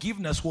think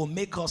forgiveness will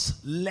make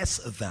us less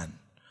than.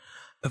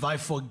 If I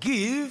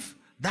forgive,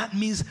 that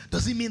means,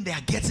 does it mean they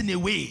are getting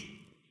away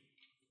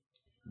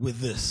with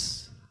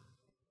this?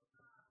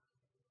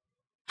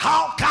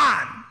 How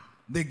can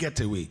they get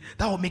away?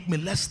 That will make me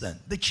less than.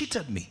 They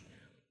cheated me.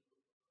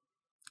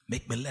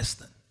 Make me less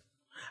than.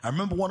 I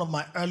remember one of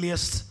my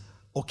earliest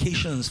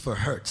occasions for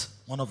hurt,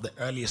 one of the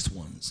earliest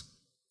ones.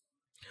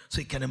 So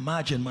you can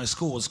imagine, my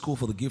school was School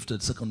for the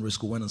Gifted, secondary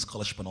school, went on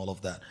scholarship and all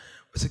of that.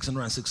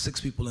 606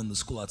 people in the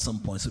school at some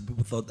point, so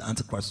people thought the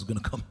Antichrist was going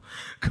to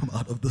come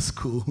out of the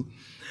school.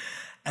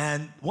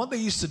 And what they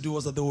used to do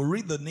was that they would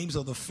read the names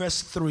of the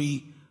first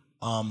three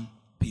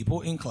people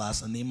in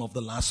class and name of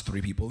the last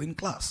three people in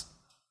class.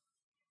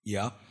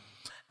 Yeah.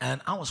 And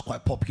I was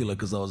quite popular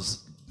because I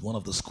was one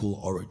of the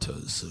school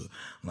orators, so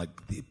like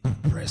the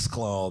press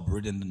club,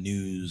 reading the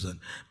news and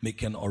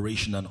making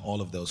oration and all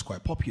of that was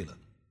quite popular.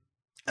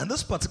 And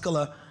this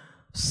particular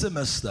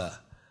semester,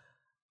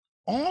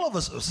 all of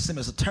us,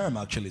 semester term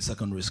actually,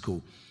 secondary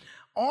school,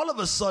 all of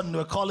a sudden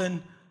we're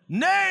calling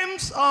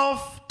names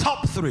of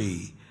top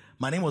three.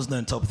 My name was not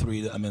in top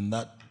three. I mean,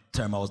 that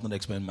term I was not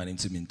expecting my name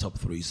to be in top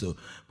three. So,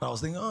 but I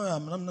was thinking,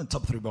 I'm not in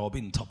top three, but I'll be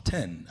in top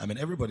 10. I mean,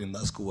 everybody in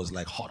that school was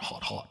like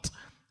hot,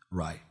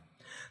 right?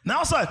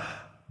 Now, so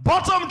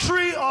bottom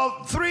three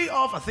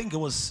of, I think it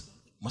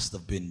must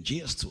have been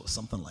GS2 or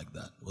something like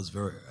that. It was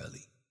very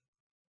early.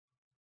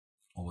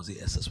 Or was it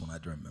SS1? I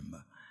don't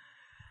remember.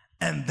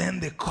 And then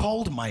they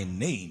called my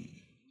name.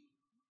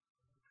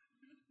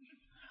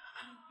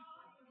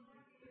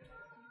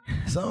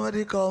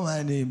 Somebody called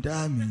my name,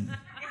 damn me.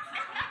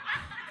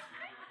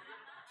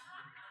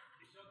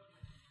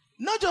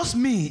 Not just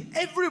me,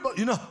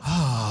 everybody,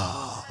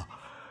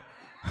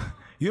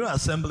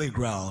 assembly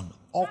ground,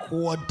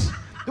 awkward.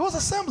 It was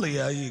assembly,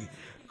 you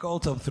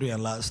called top three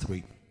and last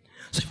three.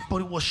 So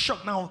everybody was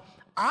shocked. Now,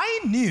 I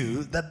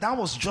knew that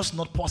was just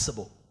not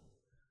possible.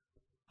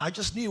 I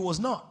just knew it was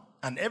not.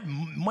 And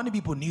many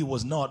people knew it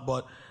was not,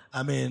 but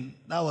I mean,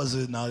 that was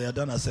it. Now they had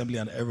done assembly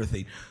and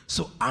everything.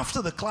 So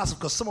after the class,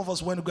 because some of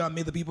us went to go and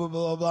meet the people,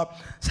 blah, blah, blah.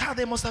 So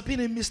there must have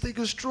been a mistake.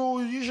 It's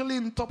true, usually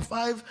in top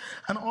 5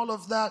 and all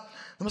of that.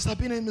 There must have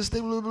been a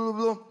mistake, blah, blah,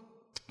 blah.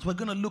 So we're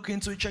going to look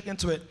into it, check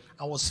into it.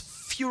 I was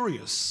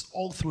furious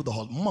all through the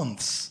whole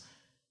months.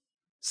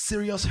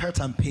 Serious hurt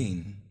and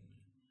pain.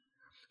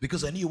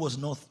 Because I knew it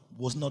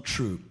was not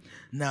true.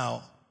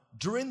 Now,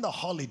 during the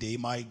holiday,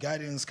 my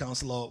guidance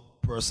counselor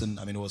person,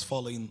 was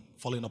following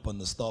up on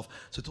the stuff.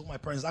 So I told my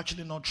parents,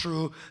 actually not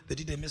true. They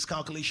did a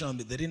miscalculation.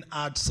 They didn't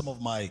add some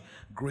of my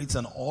grades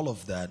and all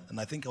of that. And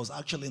I think I was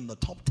actually in the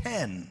top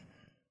 10.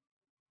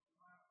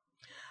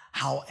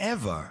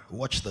 However,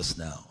 watch this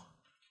now.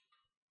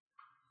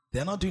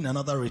 They're not doing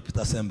another repeat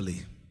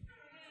assembly.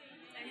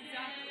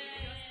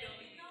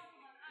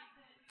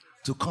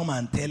 To come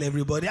and tell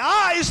everybody,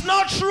 it's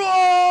not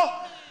true.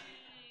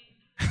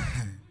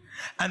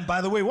 And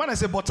by the way, when I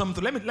say bottom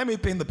 3, let me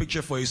paint the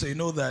picture for you so you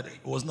know that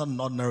it was not an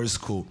ordinary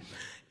school.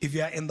 If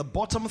you are in the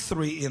bottom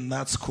 3 in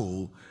that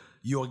school,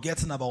 you're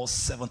getting about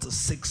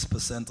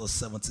 76% or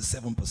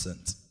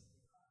 77%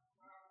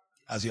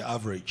 as your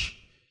average.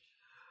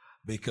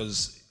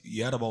 Because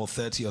you had about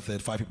 30 or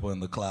 35 people in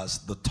the class.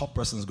 The top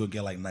person is going to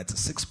get like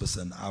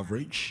 96%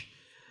 average.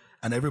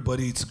 And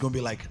everybody, it's going to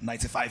be like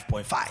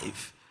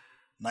 95.5,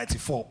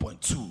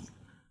 94.2,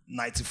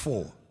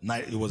 94.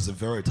 It was a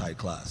very tight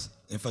class.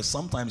 In fact,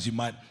 sometimes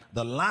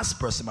the last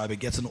person might be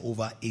getting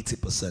over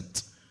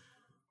 80%.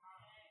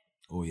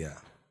 Oh yeah.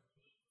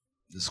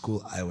 The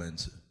school I went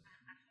to.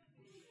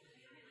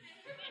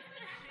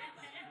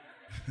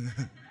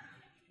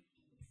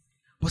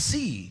 But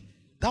see,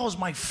 that was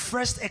my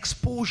first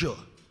exposure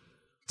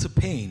to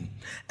pain.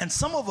 And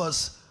some of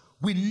us,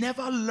 we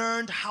never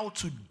learned how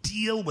to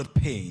deal with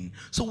pain.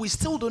 So we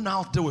still don't know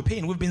how to deal with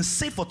pain. We've been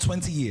saved for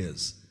 20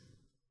 years.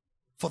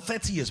 For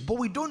 30 years, but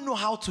we don't know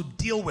how to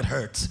deal with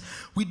hurt.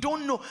 We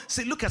don't know.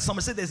 Say, look at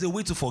someone, say there's a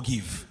way to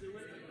forgive.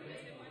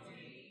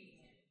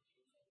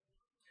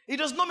 It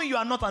does not mean you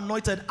are not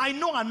anointed. I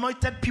know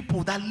anointed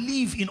people that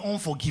live in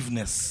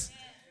unforgiveness.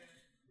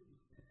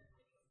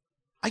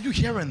 Are you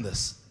hearing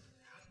this?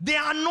 They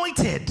are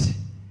anointed.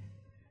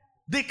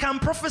 They can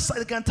prophesy,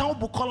 they can tell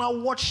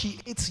Bukola what she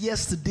ate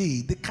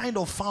yesterday, the kind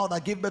of fowl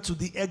that gave birth to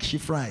the egg she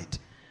fried.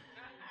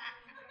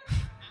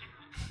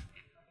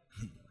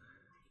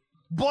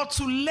 But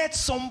to let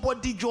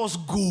somebody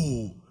just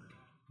go,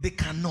 they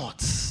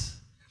cannot.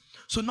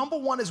 So number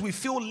one is we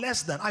feel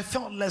less than. I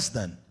felt less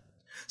than.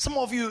 Some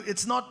of you,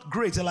 it's not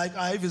great. You're like,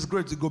 if it's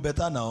great, to go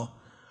better now.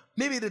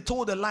 Maybe they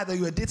told a lie that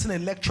you were dating a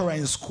lecturer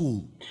in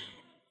school.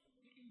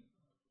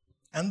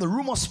 And the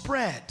rumor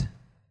spread.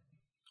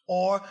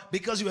 Or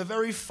because you were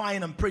very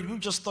fine and pretty, people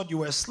just thought you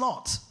were a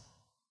slut.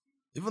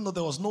 Even though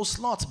there was no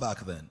slut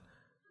back then.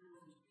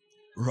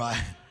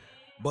 Right?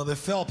 But they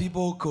felt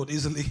people could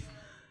easily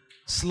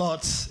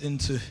slots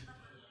into,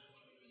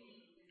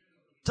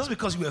 just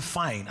because you were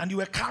fine and you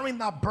were carrying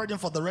that burden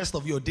for the rest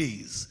of your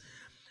days.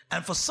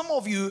 And for some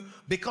of you,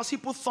 because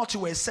people thought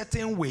you were a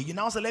certain way, you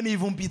now say, let me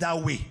even be that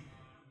way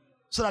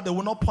so that they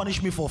will not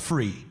punish me for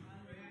free.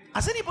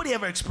 Has anybody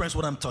ever experienced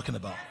what I'm talking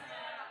about?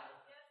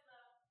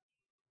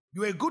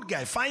 You were a good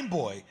guy, fine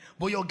boy,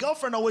 but your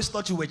girlfriend always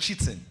thought you were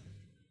cheating.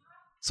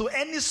 So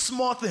any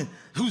small thing,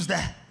 who's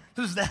that?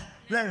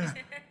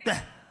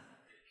 That.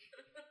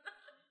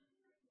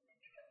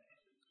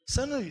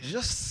 So no,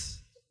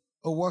 just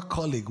a work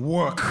colleague.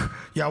 Work.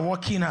 You're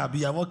working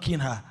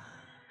her.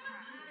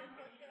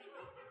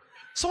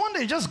 So one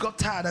day you just got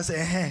tired and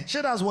said, hey,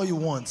 sure, that's what you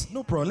want.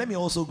 No problem. Let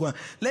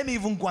me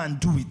even go and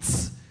do it.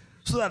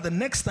 So that the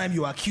next time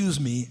you accuse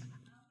me,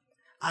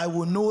 I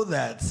will know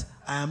that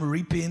I am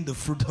reaping the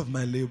fruit of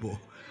my labor.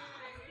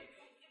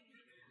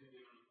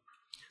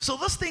 So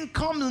this thing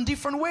comes in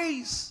different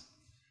ways.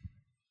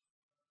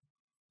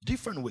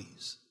 Different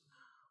ways.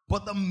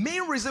 But the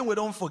main reason we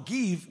don't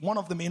forgive, one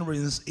of the main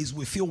reasons is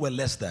we feel we're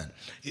less than.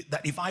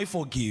 That if I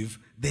forgive,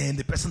 then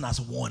the person has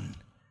won.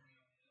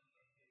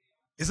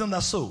 Isn't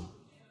that so?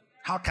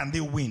 How can they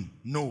win?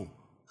 No.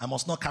 I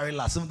must not carry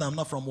last. Even though I'm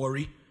not from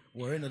Warri.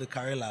 Warri not to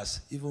carry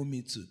last. Even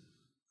me too.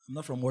 I'm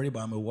not from Warri, but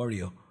I'm a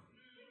warrior.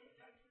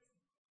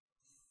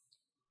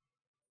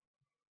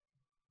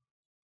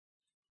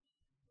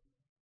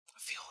 I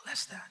feel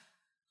less than.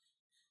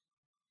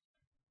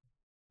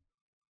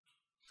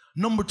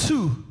 Number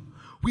 2.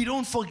 We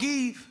don't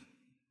forgive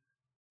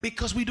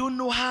because we don't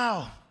know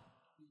how.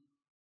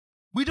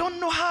 We don't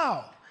know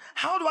how.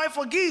 How do I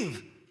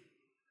forgive?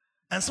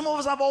 And some of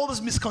us have all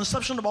this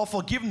misconception about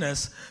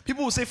forgiveness.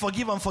 People will say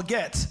forgive and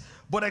forget.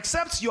 But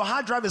except your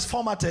hard drive is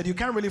formatted, you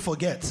can't really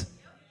forget.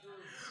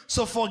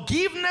 So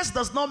forgiveness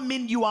does not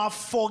mean you are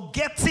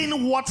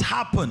forgetting what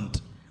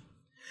happened.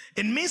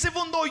 It means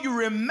even though you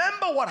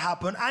remember what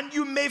happened and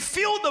you may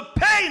feel the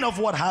pain of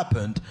what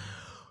happened,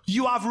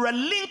 you have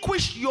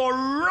relinquished your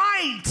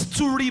right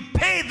to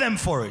repay them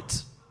for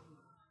it.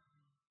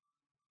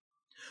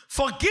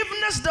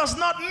 Forgiveness does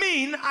not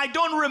mean I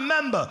don't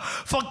remember.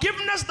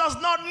 Forgiveness does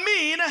not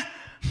mean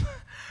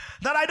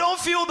that I don't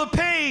feel the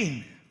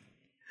pain.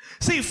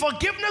 See,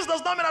 forgiveness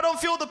does not mean I don't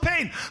feel the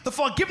pain. The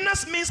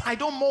forgiveness means I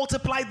don't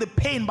multiply the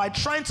pain by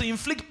trying to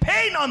inflict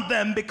pain on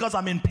them because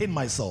I'm in pain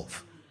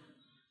myself.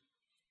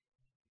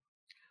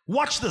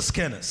 Watch this,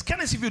 Kenneth.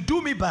 Kenneth, if you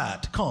do me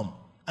bad, come.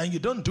 And you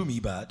don't do me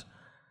bad.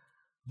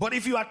 But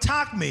if you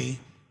attack me,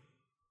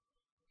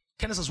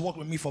 Kenneth has worked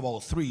with me for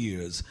about 3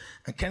 years,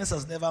 and Kenneth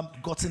has never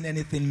gotten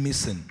anything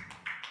missing.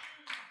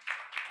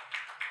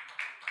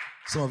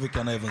 Some of you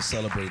cannot even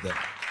celebrate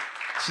that.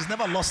 She's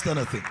never lost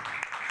anything.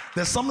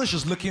 There's something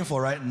she's looking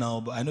for right now,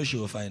 but I know she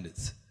will find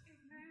it.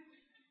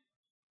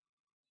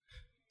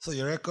 So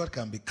your record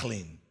can be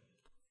clean.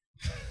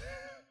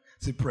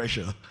 See,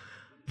 prayer.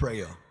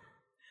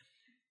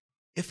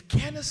 If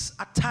Kenneth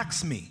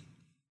attacks me,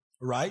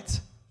 right?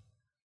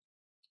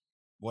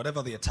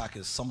 Whatever the attack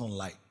is, something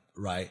light,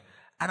 right?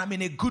 And I'm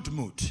in a good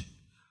mood.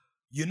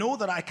 You know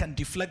that I can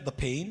deflect the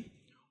pain,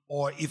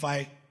 or if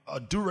I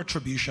do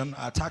retribution,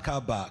 I attack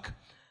her back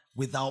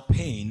without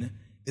pain,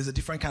 is a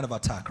different kind of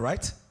attack,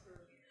 right?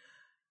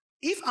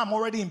 If I'm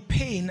already in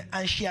pain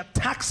and she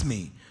attacks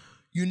me,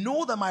 you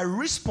know that my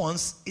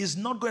response is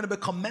not going to be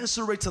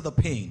commensurate to the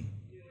pain.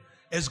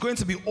 It's going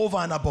to be over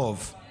and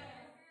above.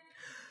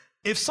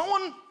 If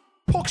someone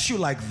pokes you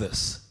like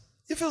this,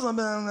 you feel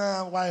something,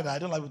 why? I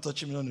don't like to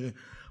touch him.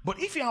 But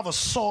if you have a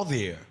saw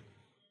there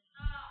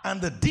and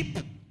the deep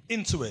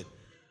into it,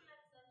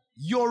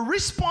 your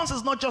response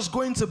is not just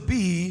going to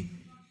be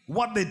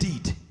what they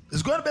did.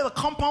 It's going to be the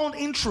compound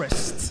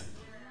interest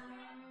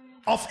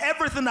of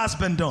everything that's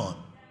been done.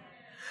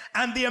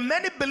 And there are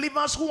many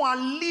believers who are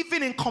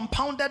living in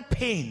compounded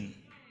pain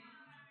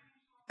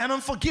and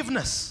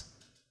unforgiveness.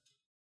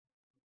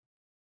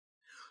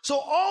 So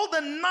all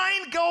the 9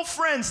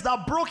 girlfriends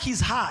that broke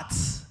his heart,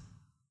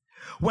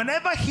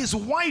 whenever his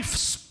wife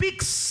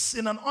speaks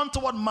in an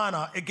untoward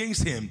manner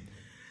against him,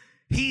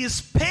 he is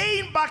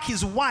paying back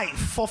his wife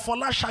for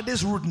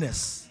Folashade's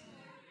rudeness.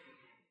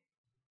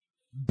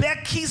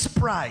 Becky's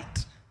pride.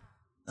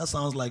 That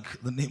sounds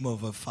like the name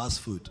of a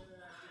fast food.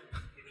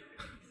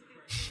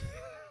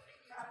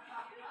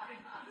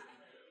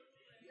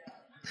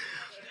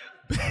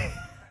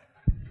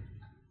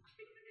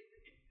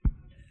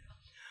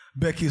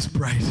 Becky's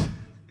pride.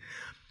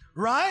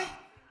 Right?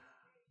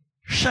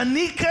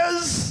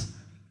 Shanika's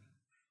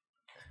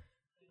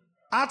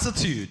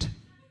attitude.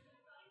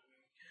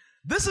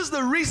 This is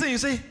the reason you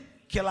say,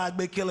 kill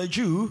a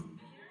Jew.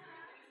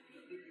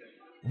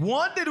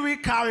 What did we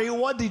carry?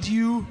 What did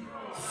you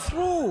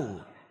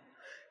throw?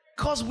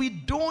 Because we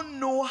don't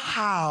know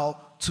how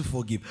to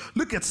forgive.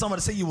 Look at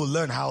somebody, say you will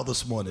learn how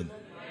this morning.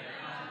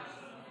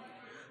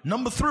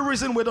 Number 3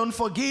 reason we don't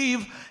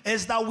forgive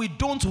is that we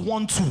don't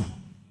want to.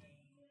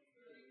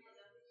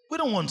 We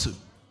don't want to.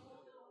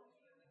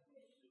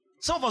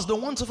 Some of us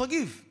don't want to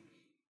forgive.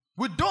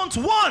 We don't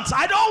want.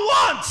 I don't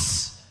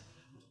want.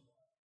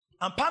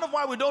 And part of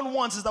why we don't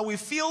want is that we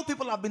feel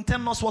people have been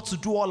telling us what to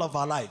do all of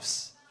our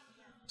lives.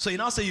 So you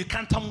now say, you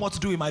can't tell me what to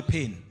do with my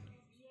pain.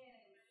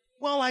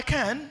 Well, I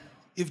can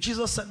if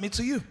Jesus sent me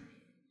to you.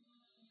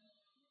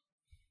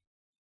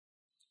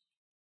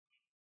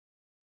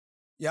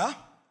 Yeah?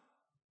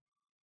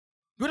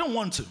 We don't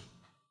want to.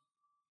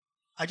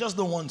 I just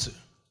don't want to.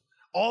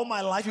 All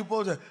my life,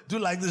 people do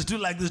like this, do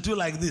like this, do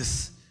like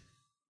this.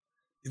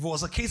 If it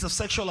was a case of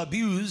sexual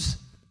abuse,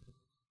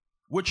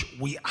 which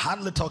we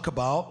hardly talk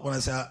about, when I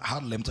say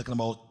hardly, I'm talking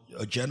about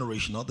a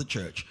generation, not the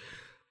church.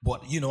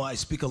 But, I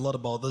speak a lot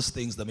about those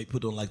things that people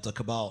don't like to talk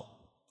about,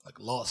 like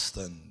lust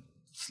and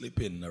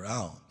sleeping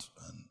around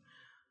and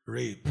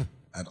rape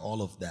and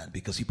all of that,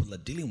 because people are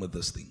dealing with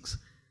those things.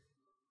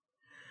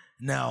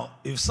 Now,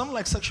 if something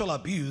like sexual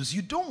abuse,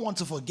 you don't want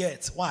to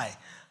forget. Why?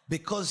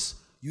 Because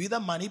you either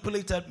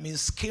manipulated me,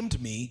 schemed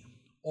me,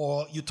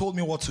 or you told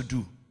me what to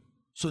do.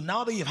 So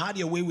now that you've had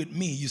your way with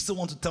me, you still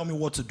want to tell me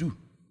what to do?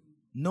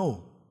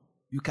 No,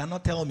 you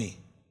cannot tell me.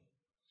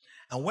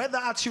 And where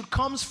that attitude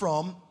comes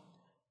from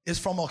is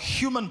from a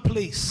human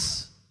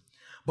place.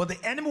 But the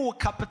enemy will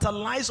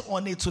capitalize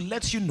on it to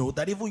let you know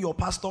that even your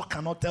pastor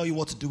cannot tell you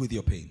what to do with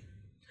your pain.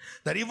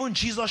 That even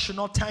Jesus should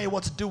not tell you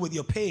what to do with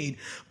your pain.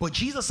 But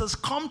Jesus says,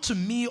 come to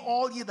me,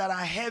 all ye that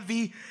are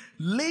heavy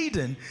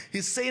laden.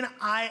 He's saying,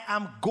 I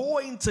am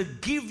going to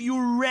give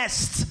you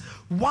rest.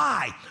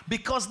 Why?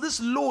 Because this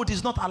load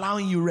is not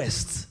allowing you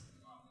rest.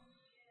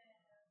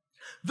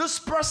 This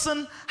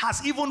person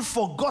has even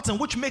forgotten,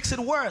 which makes it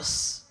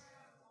worse.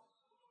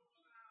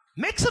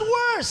 Makes it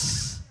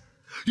worse.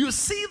 You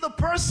see the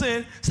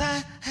person,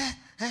 say,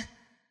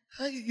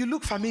 you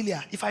look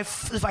familiar. If I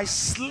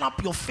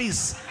slap your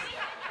face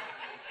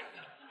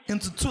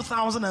into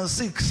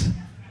 2006.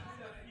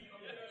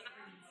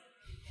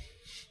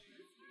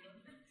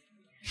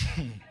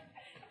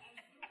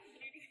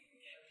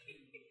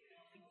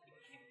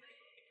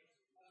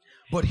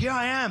 But here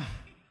I am,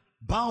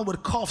 bound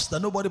with cuffs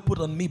that nobody put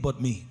on me but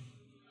me.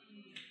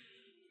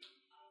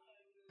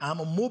 I'm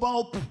a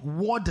mobile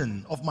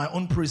warden of my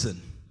own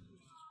prison.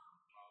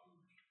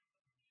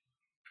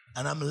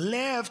 And I'm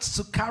left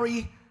to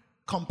carry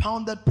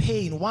compounded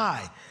pain.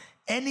 Why?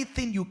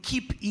 Anything you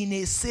keep in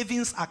a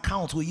savings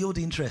account will yield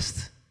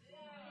interest.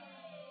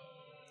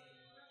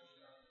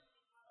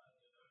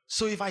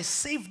 So if I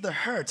save the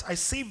hurt, I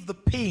save the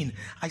pain,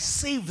 I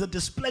save the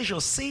displeasure,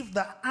 save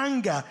the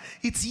anger,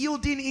 it's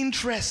yielding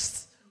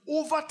interest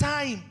over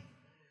time.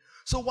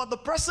 So what the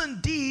person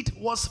did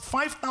was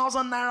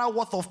 5,000 naira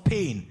worth of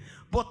pain,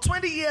 but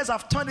 20 years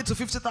I've turned it to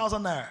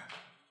 50,000 naira.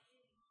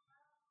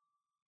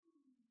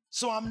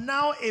 So I'm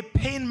now a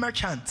pain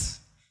merchant.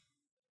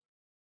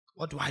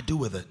 What do I do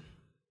with it?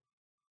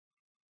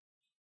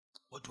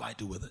 What do I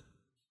do with it?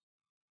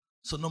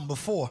 So number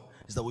 4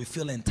 is that we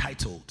feel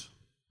entitled.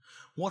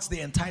 What's the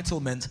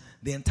entitlement?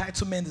 The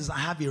entitlement is I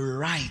have a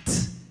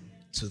right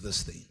to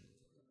this thing.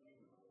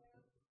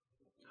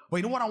 Well,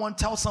 you know what I want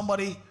to tell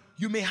somebody?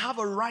 You may have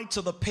a right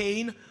to the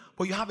pain,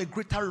 but you have a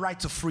greater right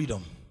to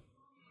freedom.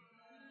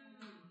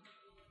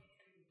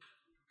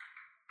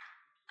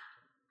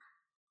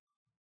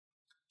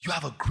 You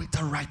have a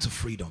greater right to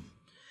freedom.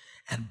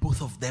 And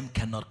both of them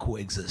cannot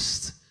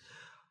coexist.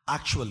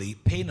 Actually,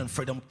 pain and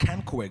freedom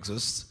can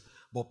coexist,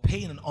 but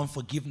pain and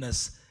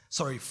unforgiveness,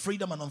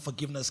 freedom and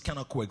unforgiveness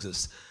cannot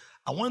coexist.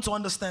 I want you to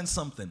understand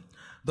something.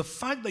 The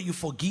fact that you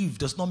forgive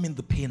does not mean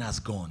the pain has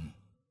gone.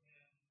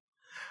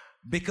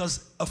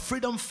 Because a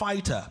freedom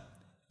fighter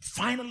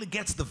finally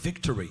gets the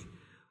victory,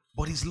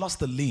 but he's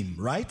lost a limb,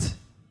 right?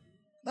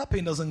 That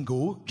pain doesn't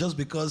go just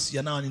because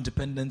you're now an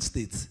independent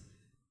state.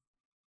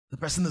 The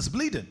person is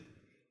bleeding.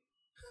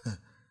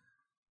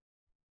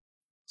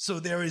 So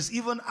there is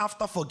even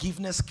after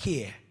forgiveness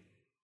care,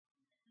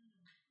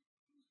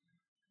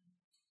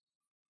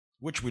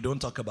 which we don't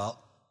talk about.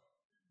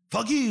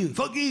 Forgive,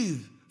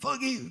 give.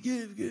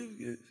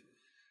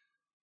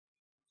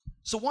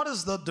 So what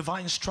is the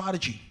divine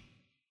strategy?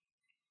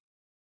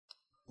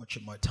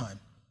 Watching my time.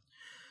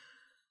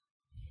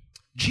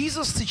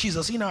 Jesus teaches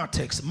us in our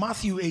text,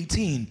 Matthew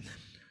 18.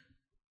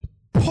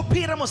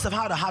 Peter must have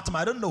had a hard time.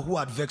 I don't know who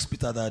had vexed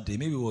Peter that day.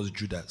 Maybe it was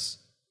Judas.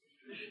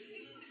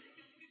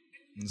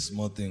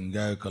 Small thing,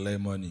 guy collect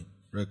money.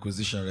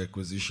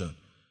 Requisition.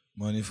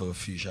 Money for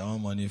fish. I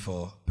want money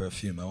for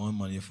perfume. I want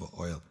money for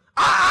oil.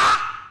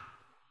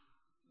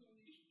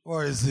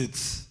 What is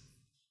it?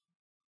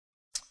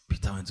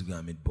 Peter went to go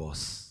and meet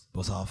boss.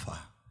 Boss Alpha.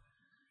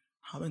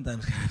 How many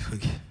times can I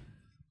forgive?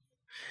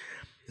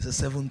 He said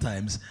 7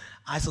 times.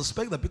 I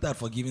suspect that Peter had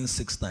forgiven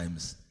 6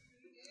 times.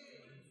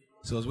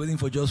 So I was waiting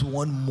for just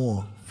one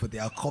more for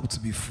their cup to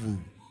be full.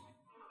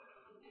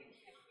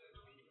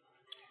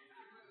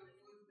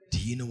 Do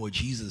you know what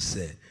Jesus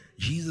said?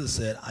 Jesus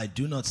said, I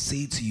do not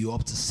say to you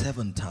up to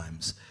 7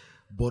 times,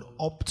 but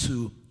up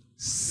to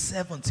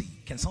 70.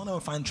 Can someone ever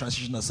find a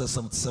translation that says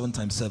 7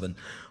 times 7?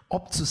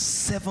 Up to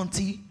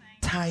 70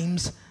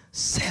 times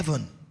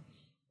 7.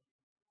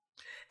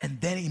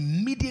 And then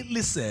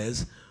immediately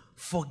says,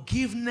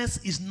 forgiveness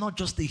is not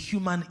just a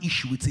human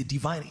issue, it's a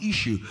divine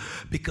issue.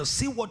 Because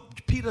see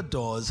what Peter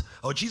does,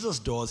 or Jesus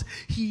does,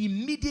 he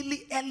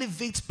immediately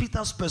elevates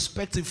Peter's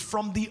perspective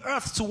from the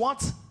earth to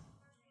what?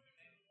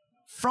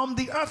 From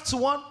the earth to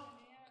what?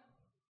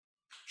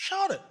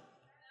 Shout it.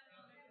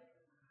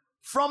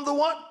 From the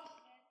what?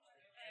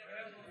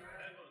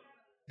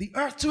 The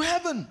earth to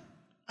heaven.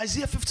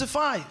 Isaiah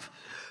 55.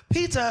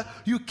 Peter,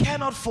 you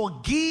cannot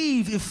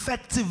forgive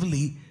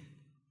effectively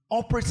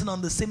operating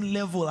on the same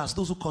level as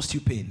those who caused you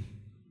pain.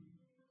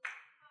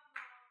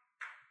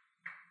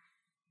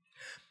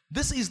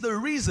 This is the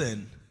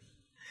reason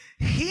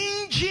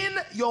hinging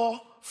your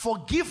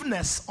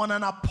forgiveness on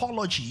an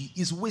apology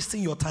is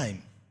wasting your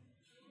time.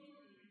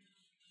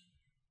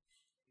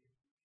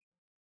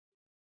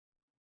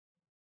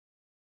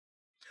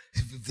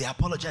 If they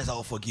apologize,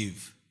 I'll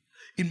forgive.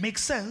 It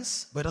makes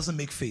sense, but it doesn't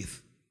make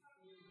faith.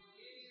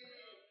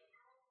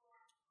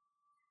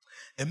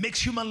 It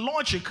makes human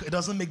logic, it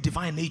doesn't make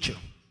divine nature.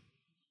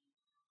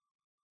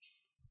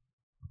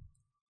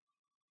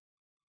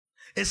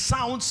 It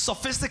sounds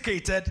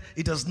sophisticated,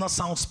 it does not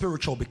sound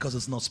spiritual because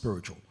it's not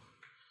spiritual.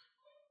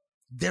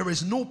 There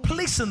is no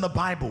place in the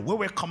Bible where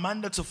we're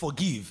commanded to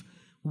forgive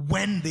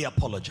when they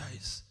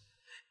apologize.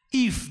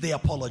 If they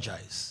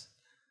apologize.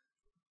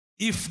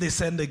 If they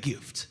send a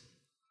gift.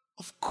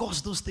 Of course,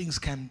 those things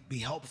can be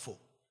helpful.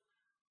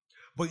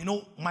 But you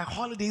know,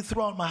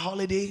 throughout my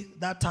holiday,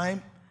 that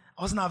time,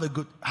 I wasn't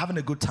having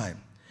a good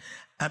time.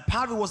 And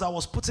part of it was I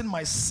was putting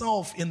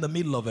myself in the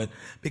middle of it.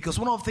 Because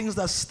one of the things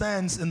that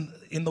stands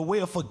in the way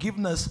of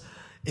forgiveness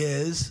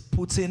is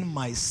putting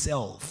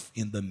myself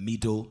in the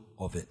middle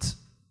of it.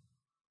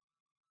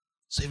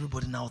 So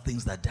everybody now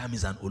thinks that damn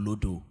is an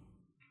olodo.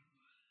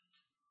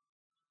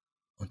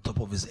 On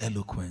top of his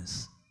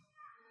eloquence.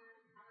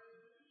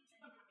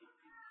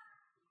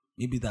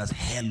 Maybe that's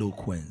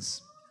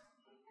eloquence.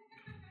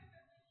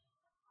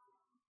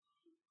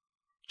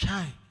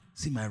 Chai,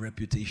 see my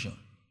reputation.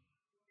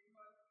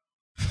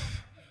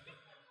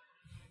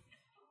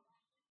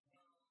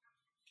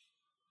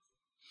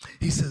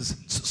 He says,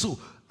 so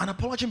an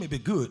apology may be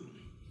good.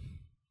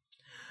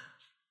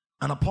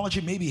 An apology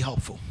may be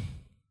helpful.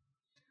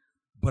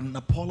 But an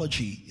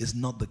apology is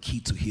not the key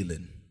to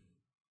healing.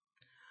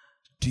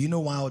 Do you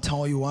know why I'll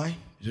tell you why?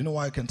 Do you know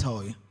why I can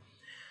tell you?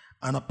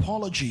 An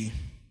apology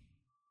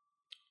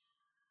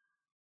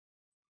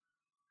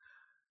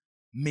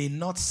may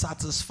not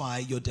satisfy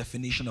your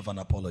definition of an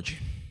apology.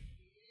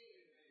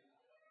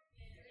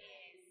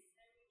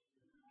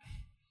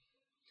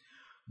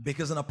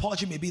 Because an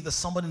apology may be that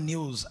somebody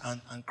kneels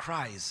and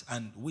cries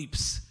and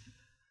weeps,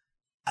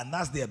 and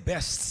that's their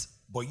best.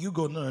 But you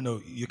go,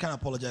 no, you can't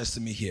apologize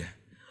to me here.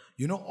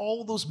 You know,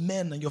 all those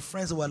men and your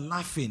friends that were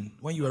laughing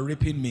when you were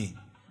raping me,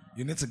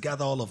 you need to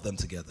gather all of them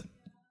together.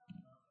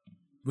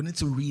 We need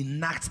to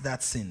reenact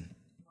that sin.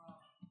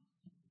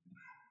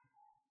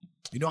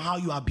 You know how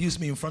you abused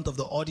me in front of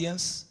the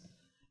audience?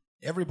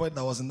 Everybody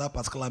that was in that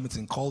particular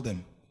meeting called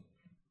them.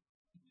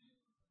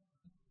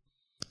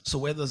 So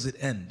where does it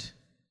end?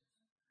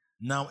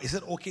 Now, is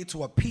it okay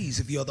to appease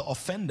if you're the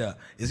offender?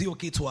 Is it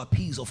okay to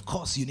appease? Of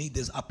course, you need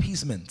this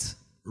appeasement,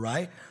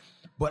 right?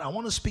 But I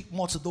want to speak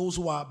more to those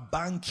who are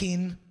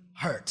banking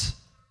hurt.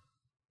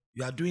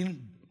 You are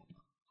doing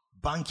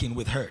banking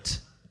with hurt.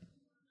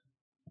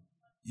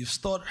 You've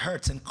stored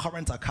hurt in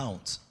current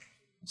accounts,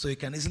 so you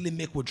can easily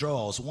make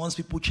withdrawals once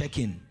people check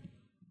in.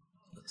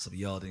 Some of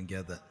y'all didn't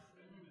get that.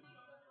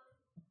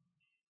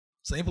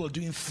 Some people are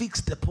doing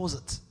fixed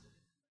deposit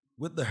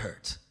with the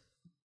hurt.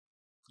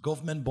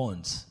 Government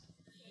bonds.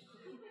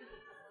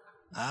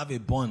 I have a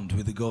bond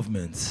with the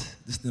government.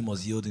 This thing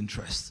must yield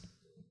interest.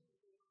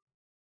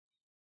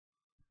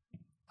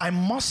 I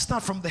must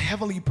start from the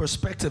heavenly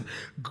perspective.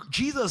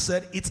 Jesus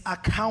said it's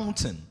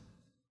accounting.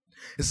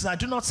 He says, I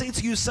do not say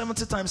to you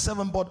 70 times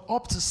 7, but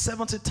up to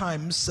 70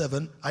 times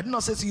 7. I do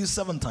not say to you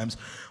 7 times,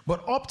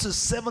 but up to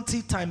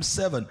 70 times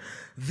 7.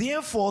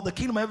 Therefore, the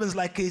kingdom of heaven is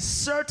like a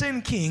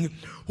certain king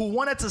who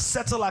wanted to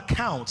settle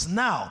accounts.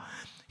 Now,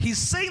 he's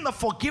saying that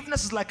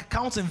forgiveness is like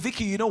accounting.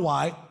 Vicky, you know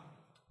why?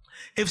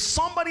 If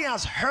somebody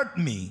has hurt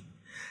me,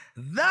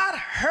 that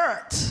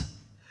hurt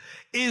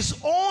is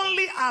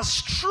only as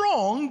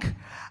strong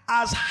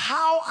as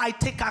how I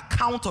take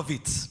account of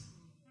it.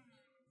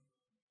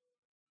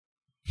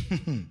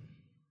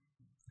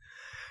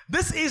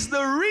 This is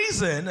the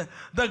reason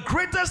the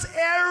greatest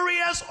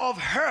areas of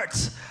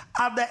hurt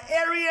are the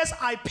areas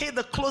I pay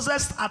the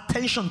closest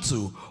attention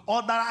to,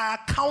 or that I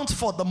account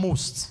for the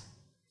most.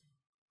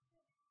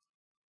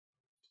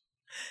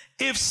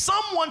 If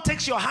someone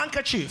takes your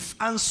handkerchief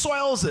and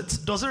soils it,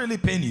 does it really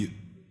pain you?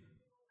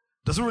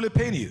 Does it really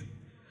pain you?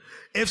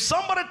 If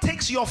somebody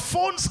takes your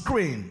phone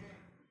screen,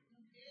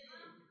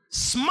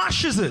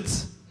 smashes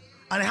it,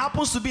 and it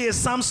happens to be a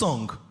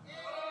Samsung,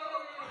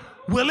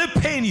 will it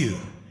pain you?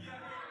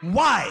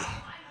 Why?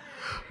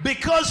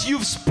 Because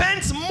you've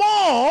spent more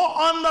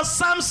on the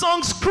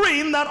Samsung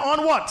screen than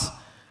on what?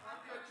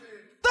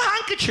 The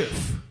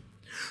handkerchief.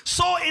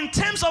 So in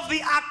terms of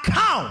the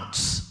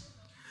accounts,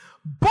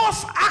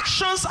 both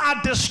actions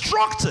are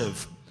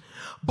destructive,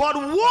 but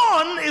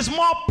one is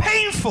more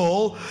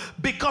painful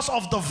because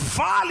of the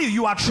value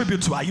you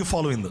attribute to. Are you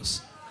following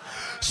this?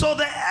 So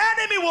the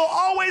enemy will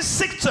always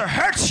seek to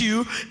hurt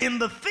you in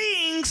the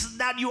things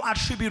that you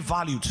attribute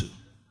value to.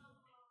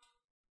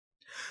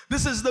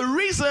 This is the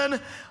reason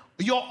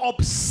your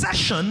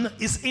obsession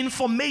is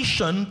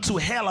information to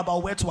hell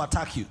about where to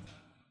attack you.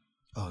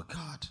 Oh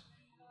God.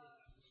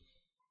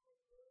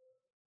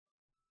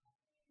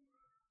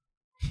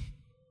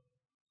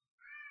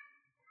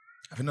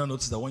 Have you not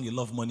noticed that when you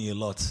love money a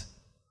lot,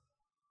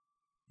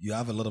 you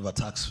have a lot of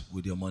attacks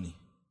with your money?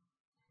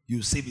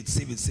 You save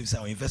it,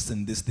 or invest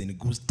in this thing, it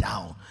goes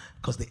down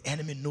because the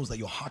enemy knows that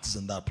your heart is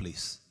in that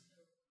place.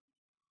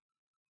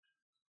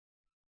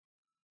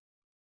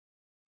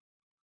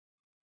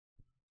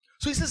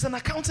 So he says an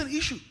accounting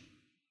issue.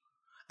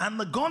 And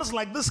the God is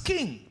like this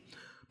king.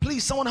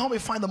 Please, someone help me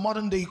find the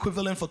modern day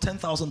equivalent for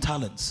 10,000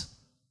 talents.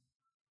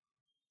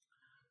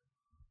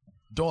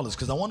 Dollars,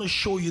 because I want to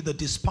show you the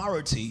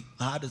disparity.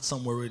 I had it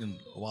somewhere written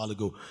a while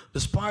ago.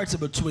 Disparity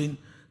between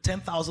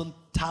 10,000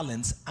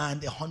 talents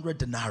and 100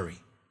 denarii.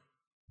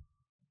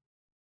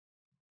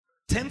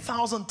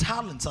 10,000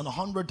 talents and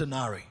 100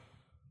 denarii.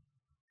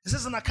 This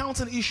is an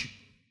accounting issue.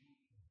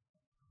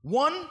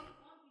 $1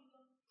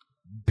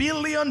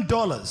 billion.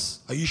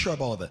 Are you sure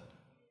about that?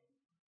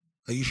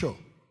 Are you sure?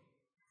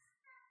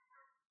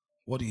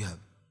 What do you have?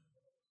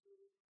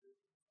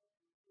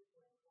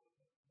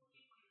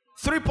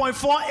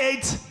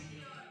 $3.48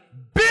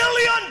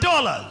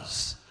 billion.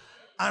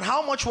 And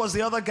how much was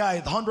the other guy,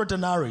 the 100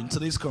 denarii in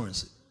today's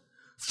currency?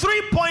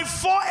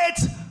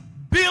 $3.48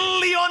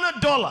 billion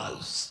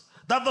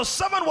that the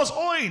servant was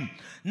owing.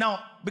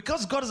 Now,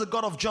 because God is a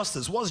God of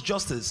justice, what's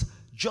justice?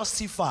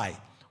 Justify.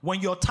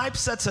 When you're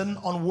typesetting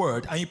on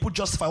Word and you put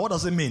justify, what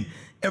does it mean?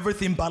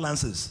 Everything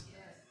balances.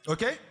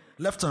 Okay?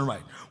 Left and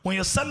right. When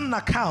you're selling an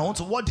account,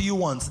 what do you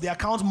want? The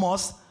account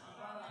must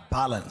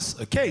balance.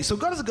 Okay, so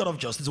God is a God of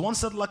justice. One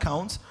settled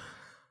account,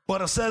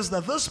 but it says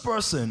that this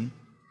person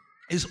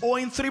is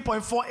owing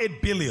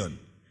 $3.48 billion.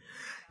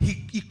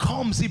 He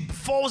comes, he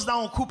falls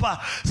down Cooper.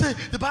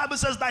 The Bible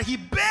says that he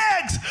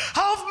begs,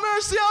 have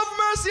mercy, have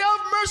mercy, have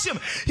mercy.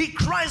 He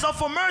cries out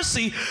for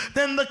mercy.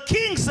 Then the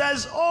king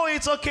says, oh,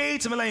 it's okay,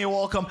 Timila, you're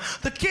welcome.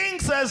 The king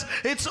says,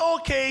 it's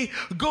okay,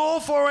 go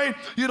for it,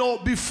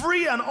 be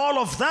free and all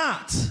of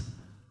that.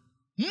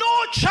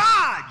 No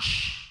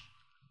charge.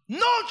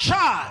 No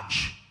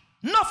charge.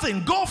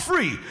 Nothing, go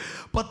free.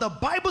 But the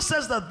Bible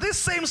says that this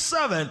same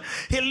servant,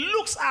 he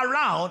looks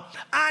around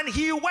and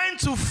he went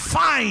to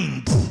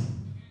find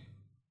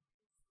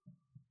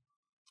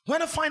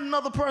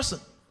another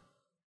person.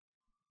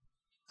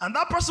 And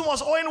that person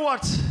was owing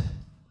what?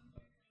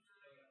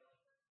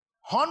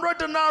 100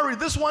 denarii.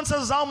 This one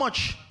says how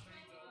much?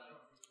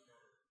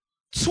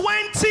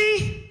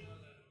 20.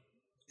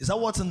 Is that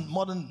what's in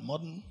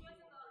modern?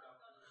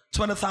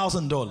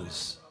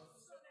 $20,000.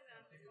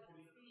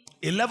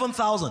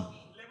 11,000.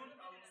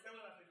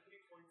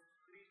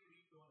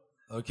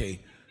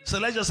 Okay, so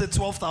let's just say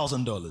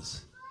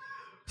 $12,000.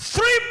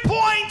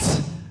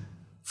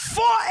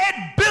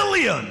 3.48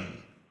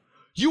 billion.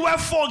 You were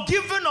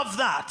forgiven of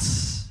that.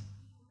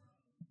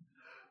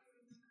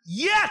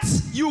 Yet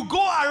you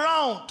go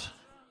around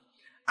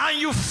and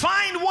you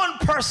find one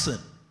person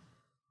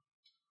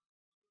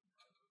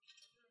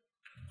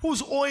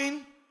who's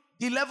owing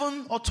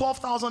 $11,000 or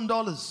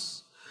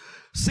 $12,000.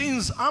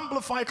 Since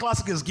Amplified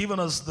Classic has given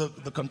us the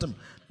contempt,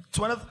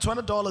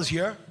 $20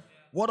 here,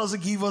 what does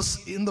it give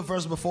us in the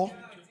verse before?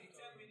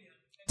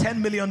 $10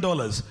 million.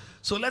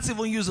 So let's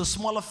even use the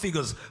smaller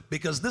figures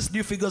because these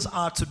new figures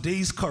are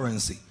today's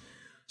currency.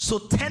 So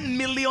 $10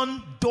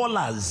 million.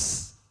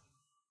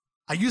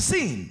 Are you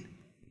seeing?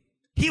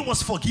 He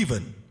was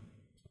forgiven.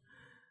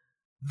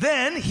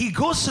 Then he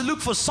goes to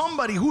look for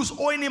somebody who's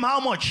owing him how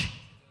much?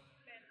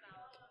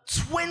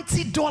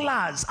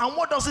 $20. And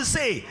what does it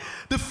say?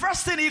 The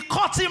first thing, he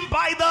caught him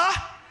by the,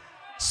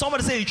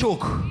 somebody say he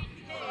choke.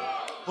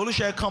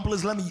 Olusegun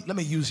accomplice, let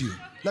me use you.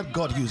 Let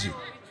God use you.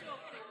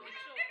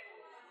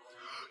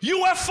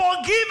 You were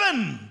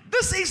forgiven.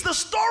 This is the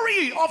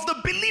story of the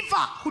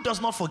believer who does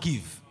not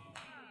forgive.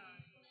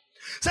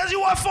 Says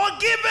you were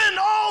forgiven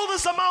all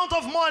this amount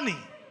of money,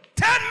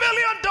 $10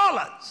 million.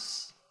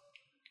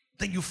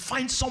 Then you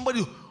find somebody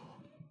who,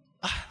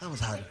 that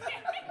was hard.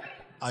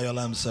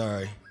 Ayola, I'm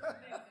sorry.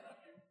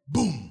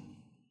 Boom.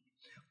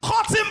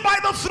 Caught him by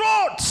the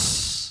throat.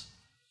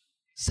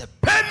 Said,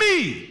 pay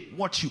me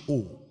what you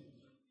owe.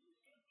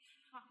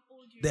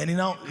 Then he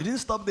didn't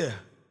stop there.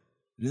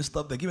 He didn't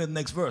stop there. Give me the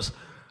next verse.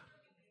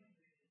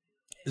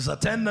 His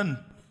attendant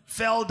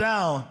fell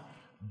down,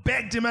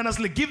 begged him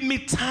earnestly, give me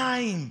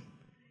time.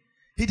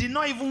 He did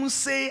not even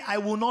say, I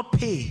will not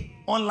pay,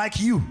 unlike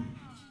you.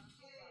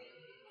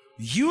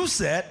 You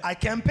said, I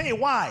can pay.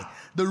 Why?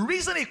 The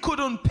reason he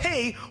couldn't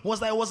pay was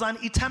that it was an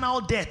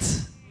eternal debt.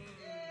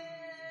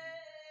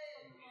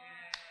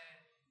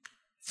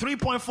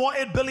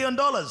 $3.48 billion.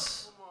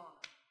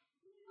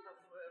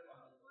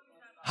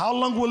 How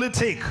long will it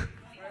take?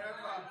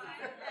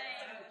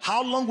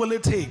 How long will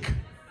it take?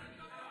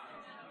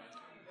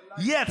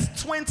 Yet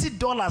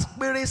 $20.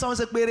 Pere, someone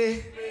say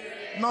pere.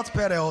 Not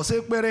pere, or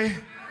say pere.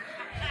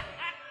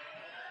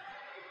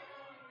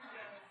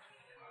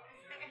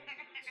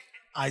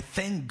 I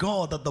thank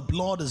God that the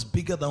blood is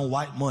bigger than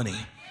white money.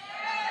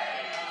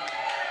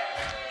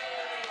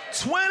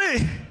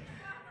 $20.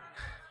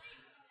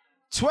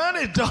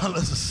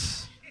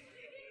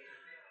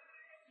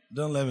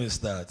 Don't let me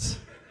start.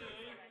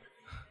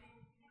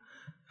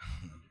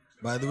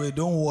 By the way,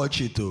 don't watch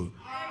it too.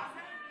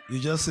 You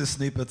just see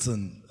snippets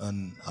on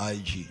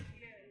IG.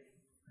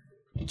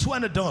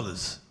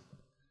 $20.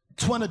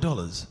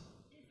 $20. He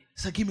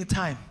said, give me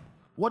time.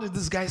 What did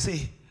this guy say?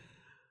 He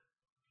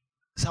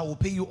said, I will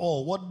pay you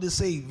all. What did they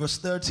say? Verse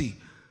 30.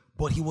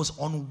 But he was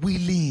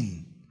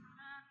unwilling.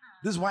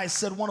 This is why I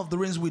said one of the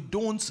reasons we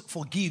don't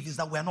forgive is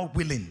that we are not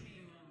willing.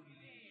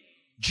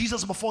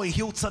 Jesus, before he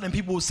healed certain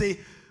people, would say,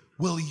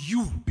 will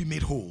you be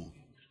made whole?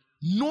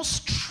 No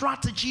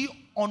strategy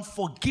on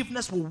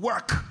forgiveness will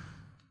work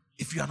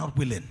if you are not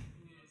willing.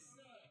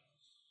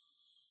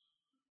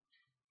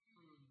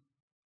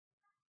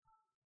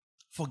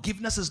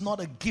 Forgiveness is not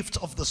a gift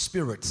of the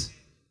Spirit.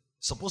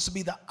 It's supposed to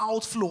be the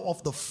outflow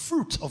of the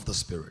fruit of the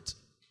Spirit.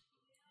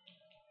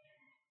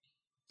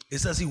 It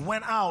says he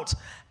went out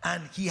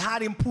and he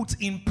had him put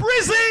in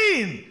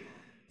prison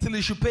till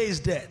he should pay his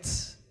debt.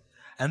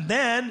 And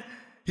then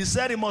he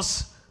said he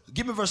must,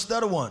 give me verse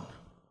 31.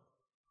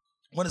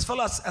 When his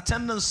fellow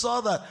attendants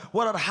saw that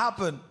what had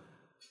happened,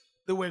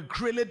 they were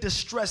greatly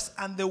distressed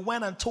and they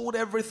went and told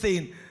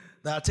everything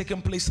that had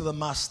taken place to the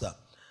master.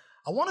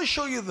 I want to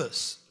show you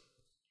this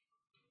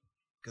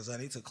because I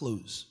need to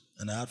close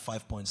and I had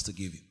 5 points to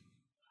give you.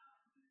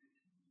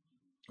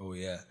 Oh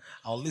yeah,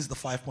 I'll list the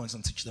 5 points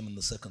and teach them in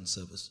the second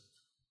service.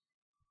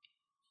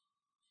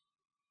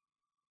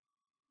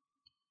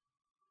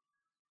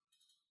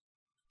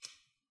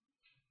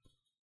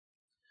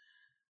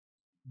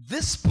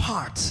 This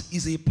part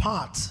is a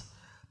part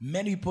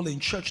many people in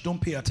church don't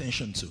pay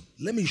attention to.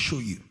 Let me show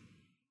you.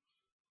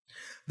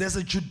 There's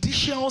a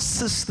judicial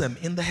system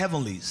in the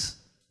heavenlies.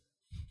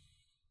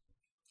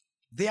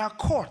 There are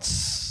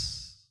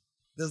courts.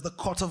 There's the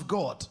court of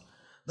God.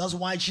 That's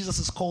why Jesus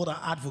is called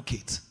our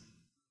advocate.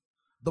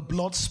 The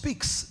blood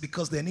speaks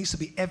because there needs to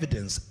be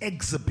evidence,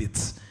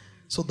 exhibits.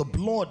 So the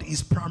blood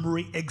is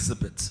primary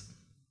exhibit.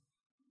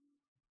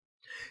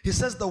 He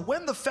says that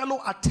when the fellow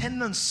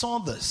attendants saw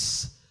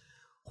this,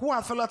 Who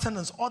are fellow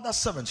attendants? Other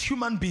servants,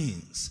 human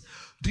beings.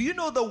 Do you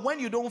know that when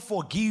you don't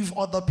forgive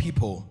other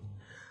people,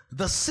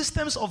 the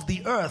systems of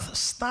the earth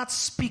start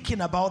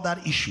speaking about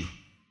that issue?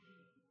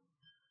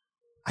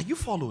 Are you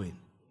following?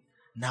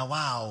 Now,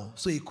 wow,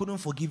 so he couldn't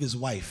forgive his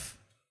wife.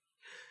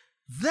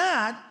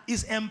 That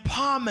is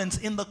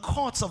empowerment in the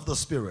courts of the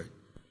spirit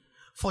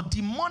for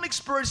demonic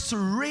spirits to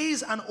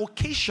raise an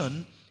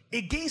occasion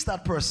against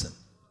that person.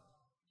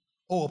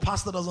 Oh,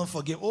 pastor doesn't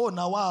forgive. Oh,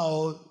 now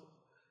wow,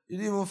 he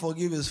didn't even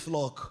forgive his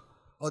flock.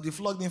 Or the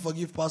flock didn't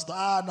forgive pastor.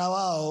 Ah, now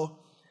wow.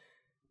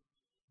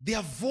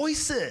 Their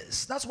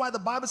voices. That's why the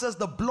Bible says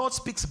the blood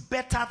speaks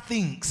better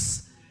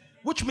things,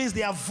 which means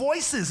there are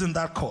voices in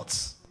that court.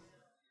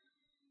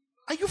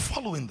 Are you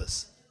following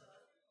this?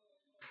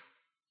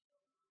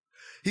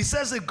 He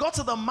says it got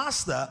to the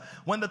master.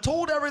 When they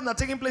told everything that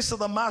taking place to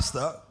the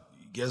master,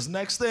 guess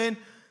next thing,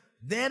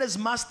 then his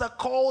master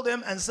called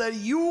him and said,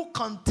 you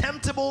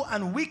contemptible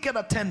and wicked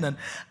attendant,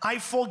 I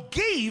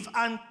forgave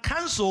and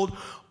canceled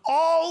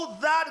all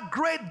that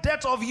great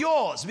debt of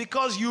yours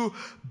because you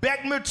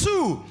begged me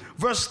too.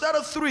 Verse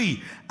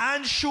 33,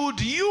 and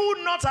should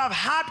you not have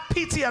had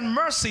pity and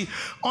mercy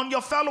on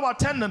your fellow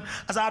attendant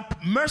as I had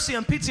mercy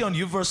and pity on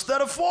you? Verse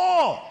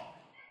 34,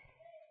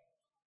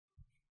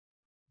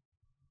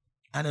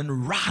 and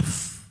in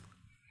wrath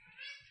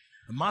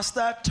the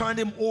master turned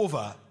him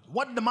over.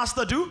 What did the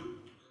master do?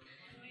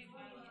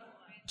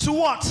 To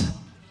what?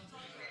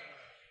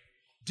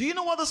 Do you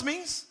know what this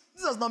means?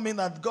 This does not mean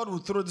that God will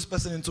throw this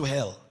person into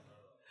hell.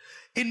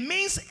 It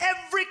means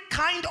every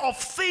kind of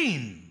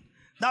thing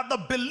that the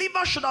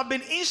believer should have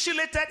been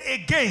insulated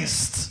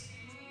against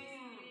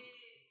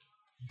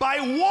by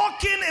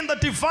walking in the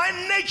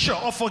divine nature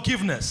of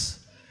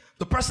forgiveness.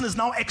 The person is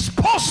now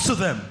exposed to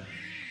them.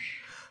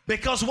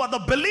 Because what the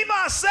believer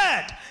has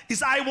said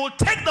is, I will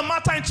take the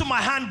matter into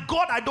my hand.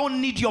 God, I don't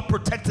need your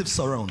protective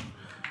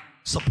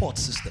support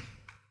system.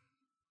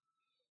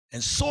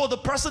 And so the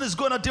person is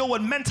going to deal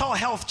with mental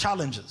health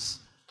challenges,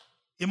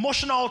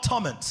 emotional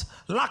torment,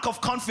 lack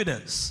of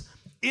confidence,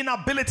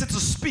 inability to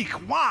speak.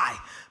 Why?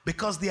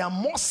 Because they are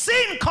more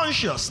sin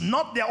conscious,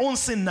 not their own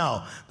sin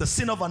now, the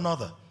sin of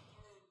another.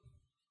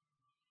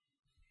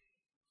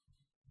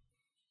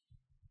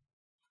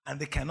 And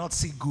they cannot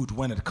see good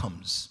when it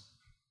comes.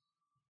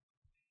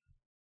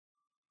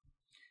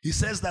 He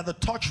says that the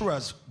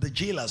torturers, the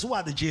jailers, who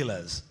are the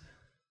jailers?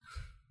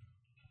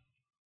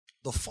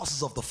 The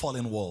forces of the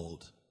fallen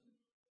world.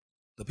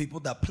 The people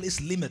that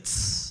place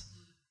limits.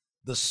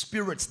 The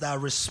spirits that are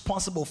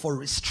responsible for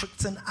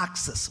restricting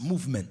access,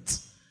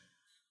 movement.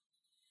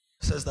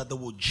 He says that they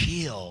will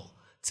jail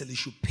till he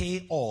should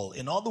pay all.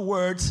 In other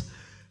words,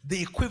 the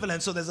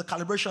equivalent, so there's a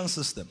calibration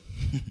system.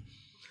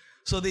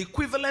 So the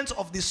equivalent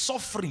of the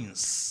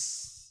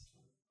sufferings,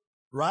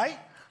 right?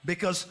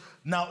 Because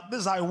now this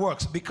is how it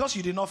works. Because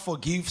you did not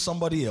forgive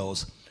somebody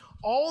else,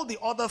 all the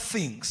other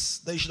things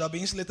that you should have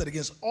been insulated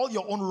against, all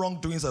your own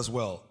wrongdoings as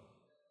well,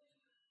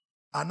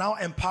 are now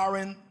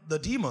empowering the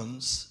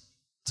demons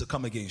to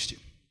come against you.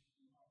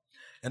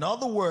 In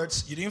other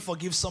words, you didn't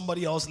forgive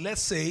somebody else.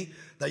 Let's say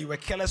that you were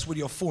careless with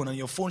your phone and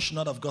your phone should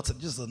not have gotten,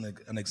 just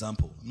an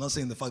example. I'm not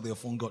saying the fact that your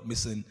phone got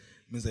missing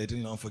means that you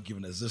didn't have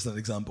forgiveness. Just an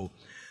example.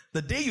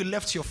 The day you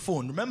left your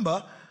phone,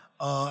 remember,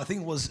 I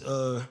think it was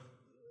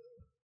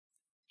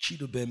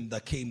Chidubem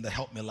that came that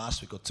helped me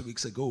last week or 2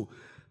 weeks ago.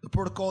 The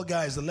protocol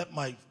guys, they left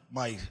my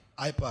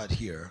iPad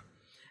here.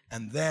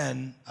 And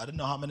then, I don't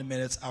know how many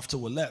minutes after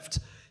we left,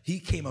 he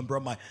came and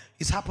brought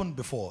it's happened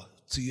before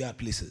to you at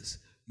places.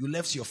 You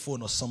left your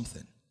phone or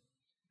something.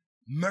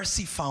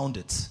 Mercy found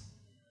it.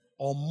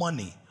 Or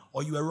money.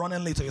 Or you were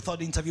running late or you thought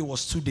the interview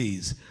was 2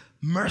 days.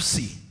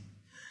 Mercy.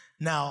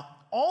 Now,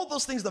 all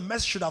those things the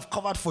mercy should have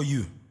covered for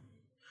you.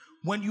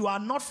 When you are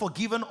not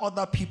forgiving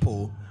other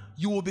people,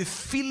 you will be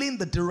feeling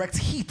the direct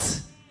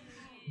heat.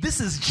 This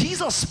is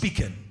Jesus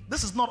speaking.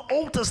 This is not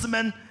Old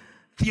Testament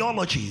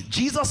theology.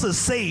 Jesus is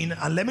saying,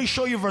 and let me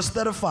show you verse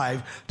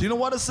 35. Do you know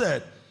what it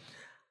said?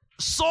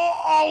 So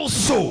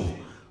also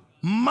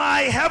my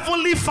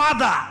heavenly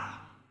Father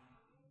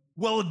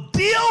will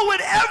deal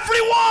with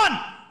everyone.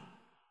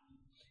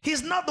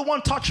 He's not the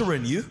one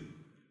torturing you,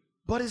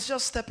 but he's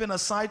just stepping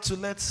aside to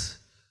let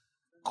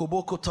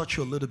Koboko touch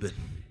you a little bit.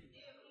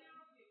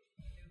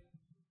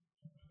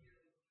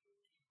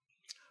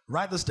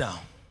 Write this down.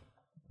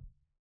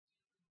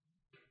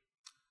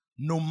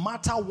 No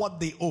matter what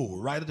they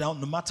owe, write it down.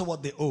 No matter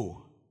what they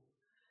owe,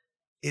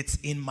 it's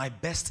in my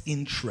best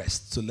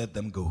interest to let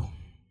them go.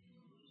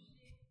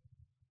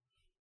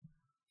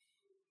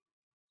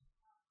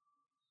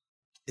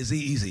 Is it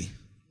easy?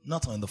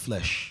 Not in the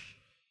flesh.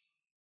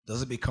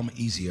 Does it become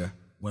easier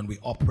when we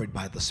operate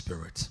by the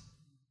Spirit?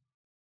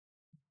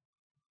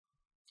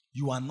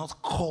 You are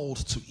not called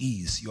to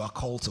ease. You are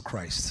called to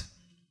Christ.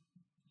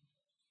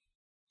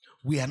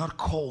 We are not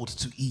called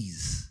to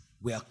ease.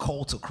 We are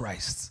called to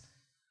Christ.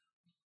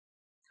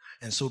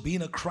 And so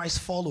being a Christ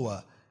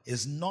follower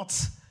is not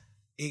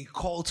a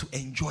call to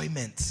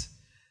enjoyment.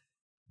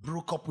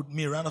 Broke up with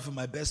me, ran off with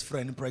my best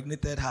friend,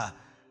 impregnated her.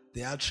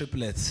 They had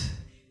triplets.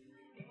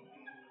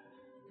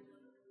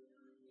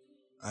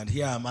 And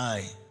here am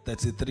I,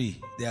 33.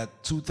 There are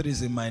 2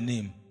 3s in my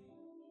name.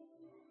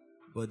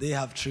 But they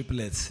have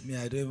triplets. Me,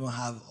 I don't even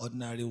have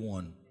ordinary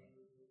one.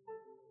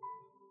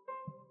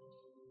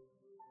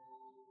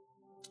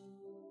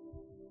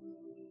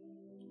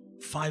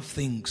 Five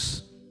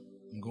things.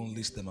 I'm going to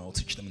list them. I'll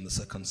teach them in the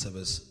second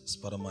service as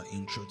part of my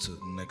intro to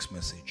the next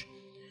message.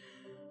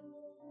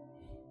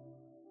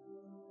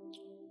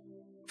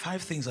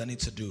 5 things I need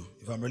to do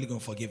if I'm really going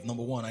to forgive.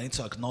 Number 1, I need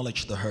to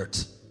acknowledge the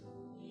hurt.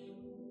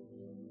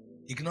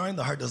 Ignoring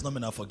the hurt does not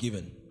mean I've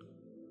forgiven.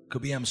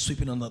 Could be I'm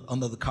sweeping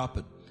under the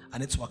carpet. I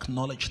need to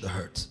acknowledge the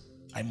hurt.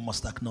 I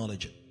must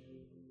acknowledge it.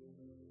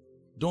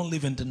 Don't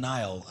live in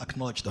denial.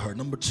 Acknowledge the hurt.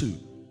 Number 2,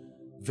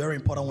 very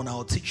important one.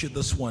 I'll teach you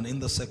this one in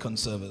the second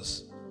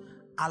service.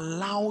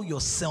 Allow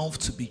yourself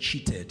to be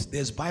cheated.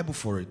 There's Bible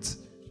for it.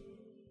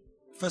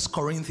 1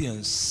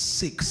 Corinthians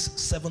 6,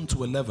 7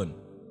 to 11.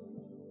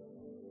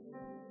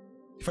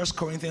 1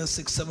 Corinthians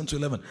 6, 7 to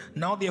 11.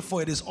 Now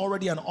therefore it is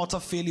already an utter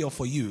failure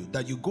for you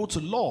that you go to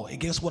law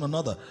against one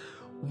another.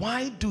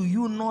 Why do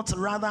you not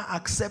rather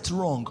accept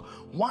wrong?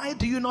 Why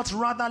do you not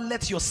rather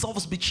let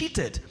yourselves be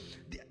cheated?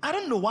 I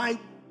don't know why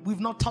we've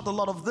not taught a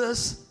lot of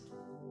this.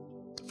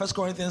 1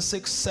 Corinthians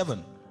 6,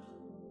 7.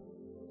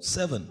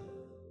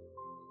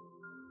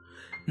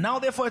 Now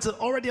therefore it is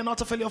already an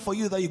utter failure for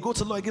you that you go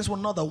to law against one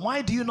another.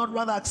 Why do you not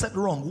rather accept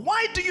wrong?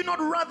 Why do you not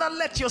rather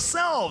let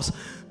yourselves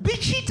be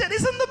cheated?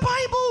 It's in the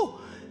Bible.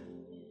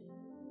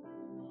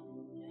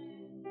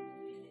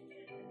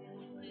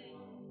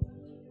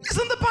 It's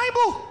in the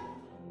Bible.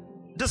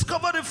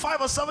 Discovered it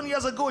 5 or 7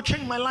 years ago.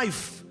 Changed my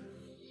life.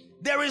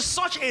 There is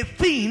such a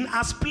thing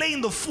as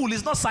playing the fool.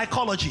 It's not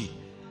psychology.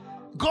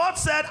 God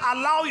said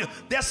allow you.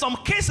 There's some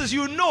cases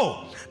you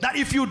know that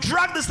if you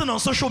drag this thing on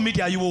social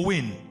media you will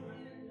win.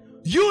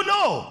 You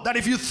know that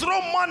if you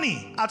throw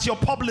money at your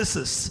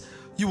publicist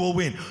you will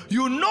win.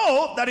 You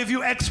know that if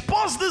you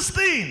expose this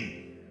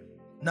thing.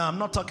 Now I'm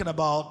not talking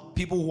about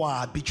people who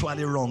are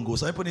habitually wrong.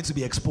 So people need to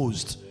be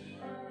exposed.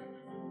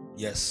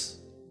 Yes.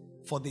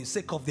 For the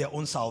sake of their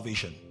own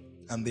salvation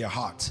and their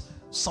heart.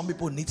 Some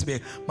people need to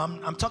be.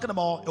 I'm talking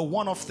about a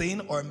one-off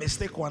thing or a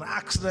mistake or an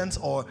accident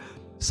or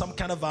some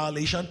kind of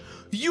violation.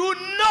 You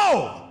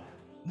know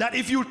that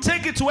if you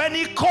take it to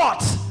any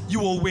court,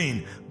 you will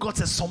win. God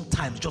says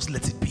sometimes just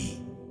let it be.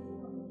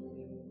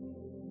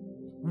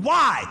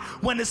 Why?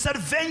 When it said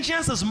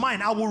vengeance is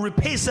mine, I will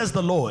repay, says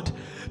the Lord.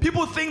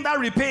 People think that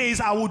repays,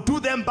 I will do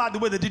them bad the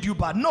way they did you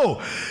bad.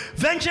 No,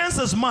 vengeance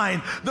is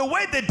mine. The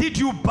way they did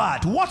you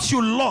bad, what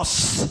you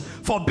lost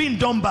for being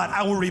done bad,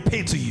 I will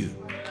repay to you.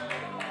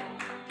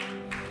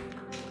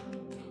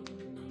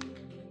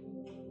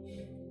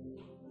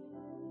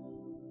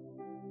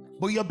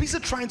 But you're busy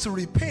trying to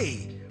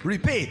repay.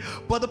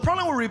 But the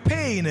problem with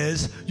repaying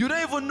is you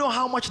don't even know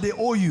how much they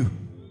owe you.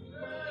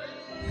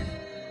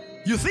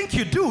 You think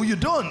you do, you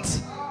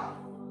don't.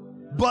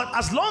 But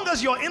as long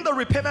as you're in the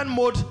repayment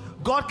mode,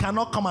 God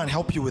cannot come and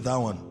help you with that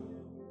one.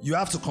 You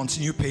have to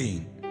continue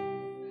paying.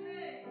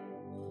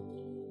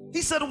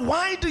 He said,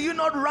 why do you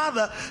not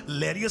rather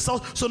let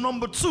yourself? So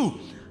number 2,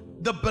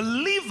 the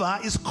believer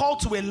is called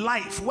to a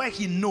life where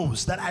he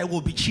knows that I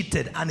will be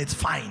cheated and it's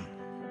fine.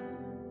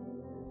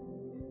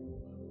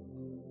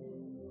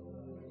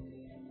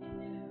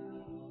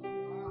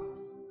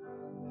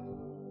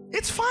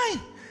 It's fine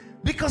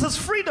because it's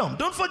freedom.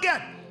 Don't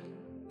forget,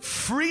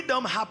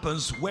 freedom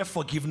happens where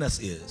forgiveness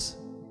is.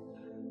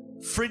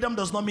 Freedom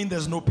does not mean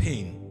there's no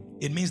pain.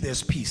 It means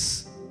there's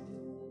peace.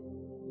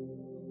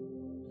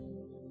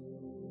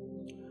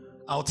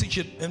 I'll teach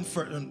it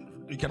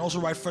you can also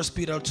write 1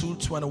 Peter 2,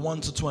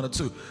 21 to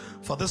 22.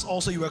 For this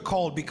also you were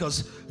called,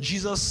 because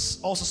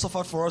Jesus also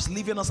suffered for us,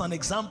 leaving us an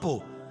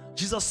example.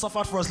 Jesus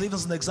suffered for us, leaving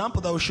us an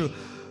example that we should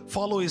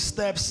follow his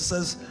steps. It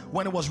says,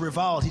 when it was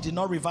reviled, he did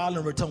not revile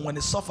in return. When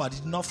he suffered, he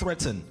did not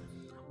threaten,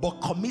 but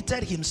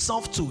committed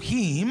himself to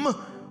him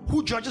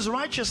who judges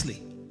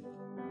righteously.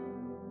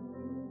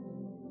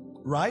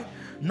 Right?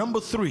 Number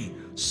 3,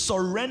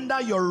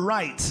 surrender your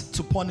right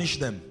to punish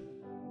them.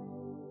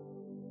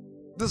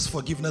 This is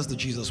forgiveness the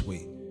Jesus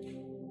way.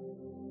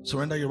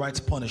 Surrender your right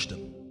to punish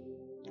them.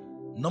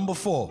 Number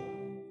 4,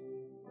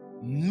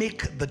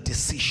 make the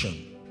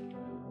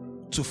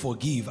decision to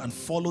forgive and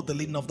follow the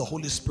leading of the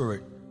Holy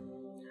Spirit.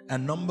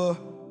 And number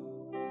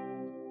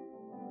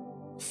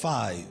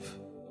 5,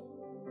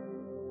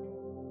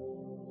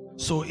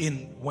 so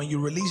when you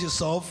release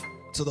yourself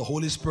to the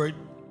Holy Spirit,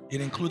 it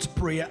includes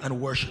prayer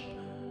and worship.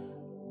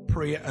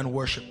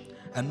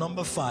 And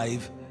number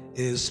 5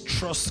 is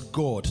trust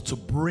God to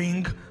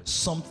bring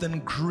something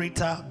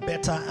greater,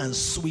 better, and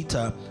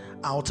sweeter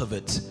out of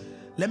it.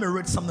 Let me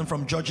read something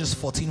from Judges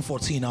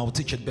 14:14. I will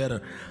teach it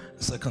better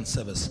second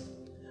service.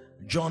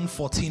 John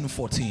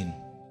 14:14.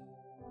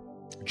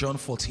 John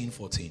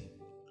 14:14.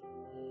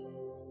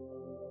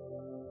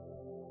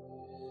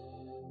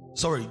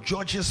 Sorry,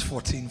 Judges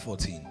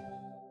 14:14.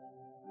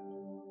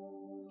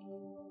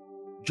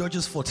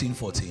 Judges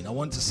 14:14. I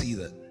want to see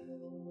that.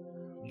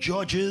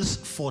 Judges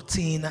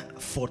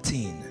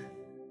 14:14.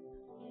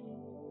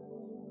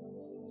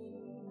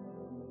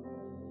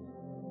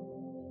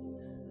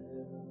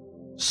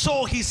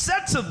 So he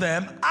said to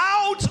them,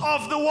 out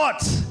of the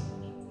what?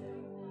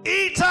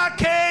 Eater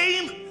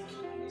came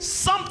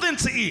something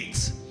to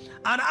eat,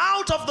 and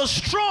out of the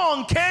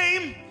strong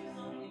came.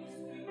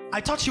 I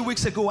taught you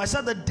weeks ago, I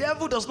said the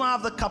devil does not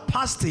have the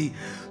capacity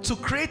to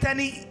create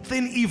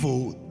anything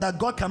evil that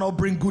God cannot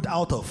bring good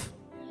out of.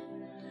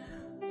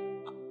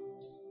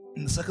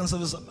 In the second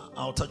service,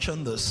 I'll touch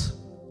on this.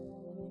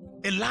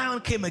 A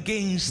lion came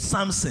against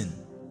Samson,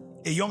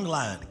 a young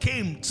lion,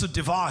 came to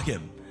devour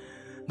him.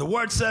 The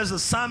word says that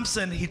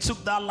Samson, he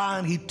took that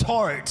lion, he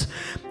tore it,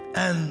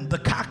 and the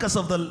carcass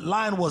of the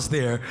lion was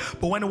there.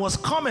 But when it was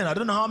coming, I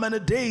don't know how many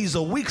days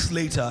or weeks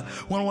later,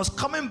 when it was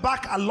coming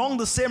back along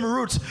the same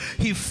route,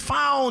 he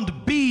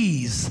found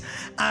bees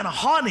and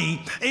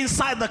honey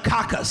inside the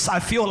carcass. I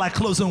feel like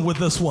closing with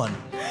this one.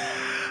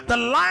 The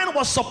lion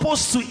was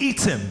supposed to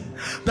eat him.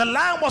 The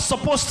lion was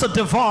supposed to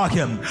devour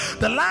him.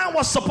 The lion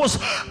was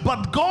supposed,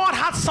 but God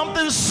had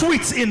something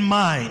sweet in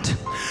mind.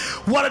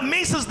 What it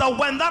means is that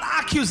when that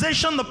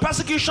accusation, the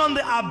persecution,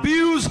 the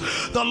abuse,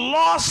 the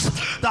loss,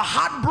 the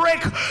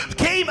heartbreak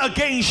came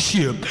against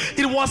you,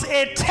 it was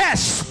a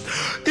test.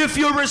 If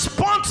you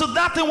respond to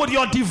that thing with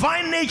your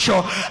divine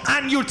nature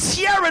and you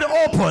tear it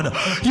open,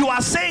 you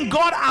are saying,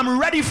 God, I'm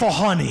ready for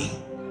honey.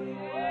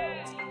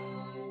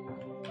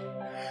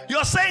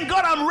 You're saying,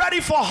 God, I'm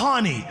ready for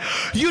honey.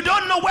 You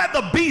don't know where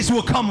the bees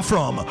will come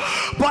from.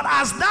 But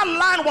as that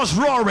lion was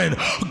roaring,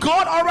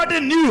 God already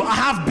knew I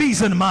have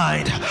bees in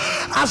mind.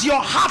 As your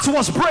heart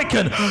was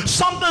breaking,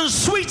 something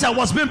sweeter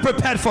was being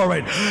prepared for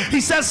it. He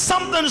says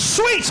something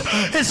sweet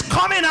is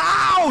coming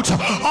out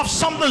of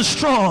something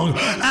strong.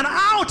 And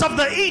out of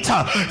the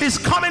eater is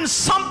coming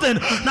something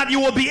that you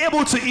will be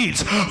able to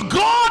eat.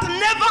 God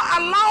never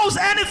allows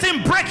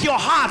anything break your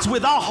heart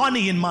without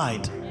honey in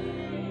mind.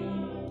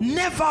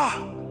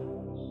 Never.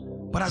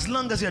 But as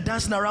long as you're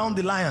dancing around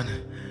the lion,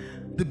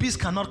 the bees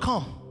cannot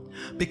come.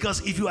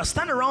 Because if you are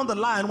standing around the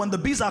lion when the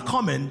bees are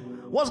coming,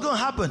 what's going to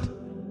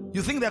happen?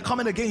 You think they're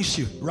coming against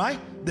you, right?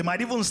 They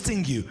might even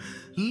sting you.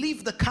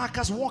 Leave the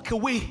carcass, walk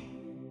away.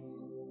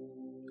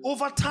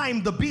 Over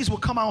time, the bees will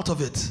come out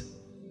of it.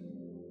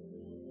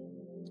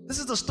 This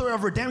is the story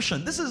of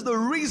redemption. This is the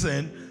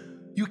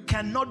reason you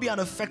cannot be an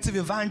effective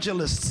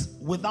evangelist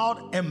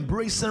without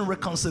embracing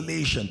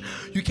reconciliation.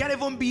 You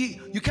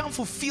can't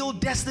fulfill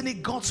destiny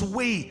God's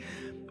way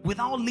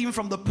without living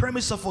from the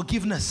premise of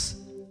forgiveness.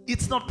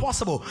 It's not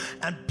possible.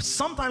 And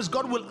sometimes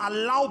God will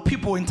allow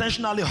people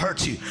intentionally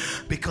hurt you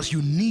because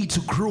you need to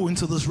grow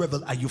into this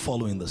revel. Are you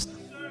following this?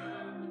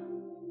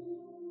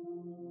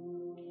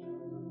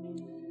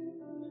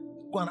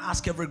 Go and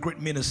ask every great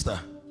minister.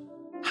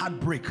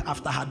 Heartbreak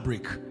after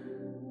heartbreak.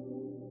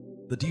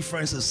 The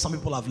difference is some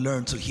people have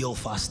learned to heal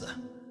faster.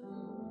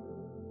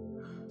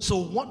 So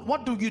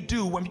what do you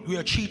do when you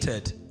are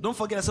cheated? Don't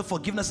forget, I said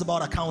forgiveness is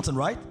about accounting,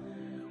 right?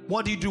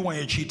 What do you do when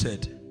you're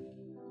cheated?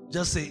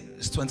 Just say,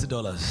 it's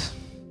 $20.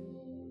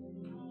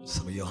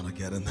 Some of you are not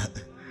getting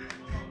that.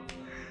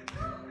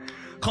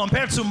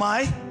 Compared to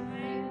my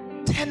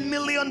 $10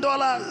 million.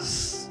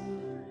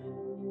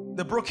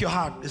 They broke your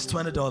heart, it's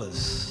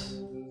 $20.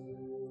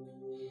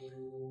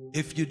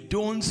 If you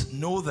don't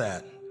know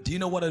that, do you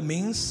know what it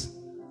means?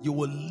 You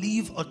will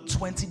live a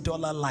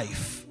 $20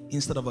 life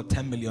instead of a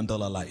 $10 million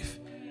life.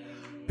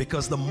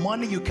 Because the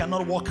money you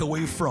cannot walk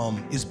away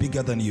from is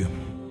bigger than you.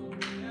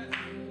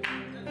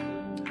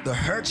 The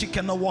hurt you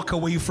cannot walk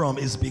away from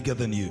is bigger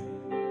than you.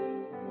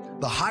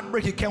 The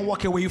heartbreak you can't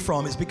walk away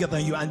from is bigger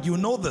than you. And you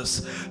know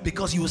this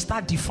because you will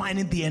start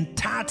defining the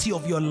entirety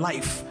of your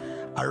life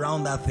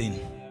around that thing.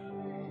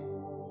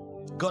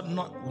 God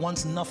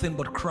wants nothing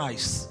but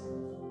Christ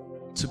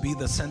to be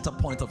the center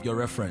point of your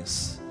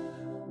reference.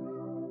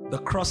 The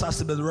cross has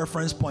to be the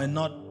reference point,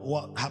 not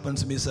what happened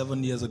to me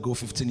 7 years ago,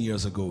 15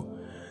 years ago.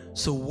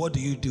 So what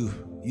do?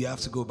 You have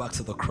to go back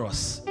to the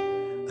cross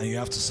and you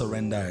have to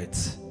surrender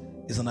it.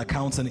 It's an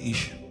accounting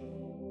issue.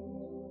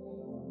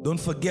 Don't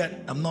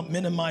forget, I'm not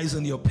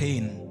minimizing your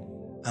pain.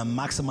 I'm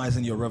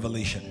maximizing your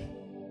revelation.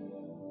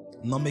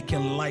 I'm not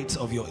making light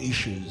of your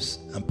issues.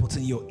 I'm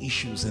putting your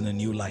issues in a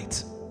new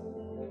light.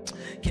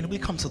 Can we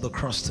come to the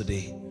cross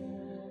today?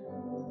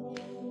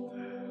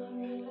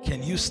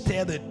 Can you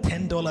stare the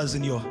 $10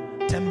 in your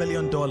 $10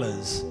 million?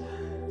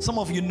 Some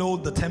of you know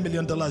the $10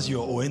 million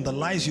you're owing, the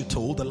lies you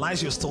told, the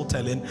lies you're still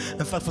telling.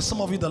 In fact, for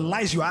some of you, the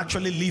lies you're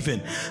actually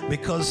living,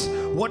 because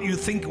what you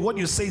think, what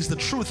you say is the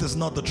truth is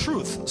not the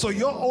truth. So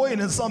you're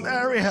owing in some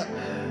area.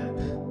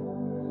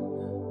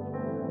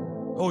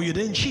 Oh, you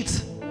didn't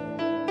cheat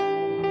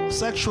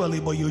sexually,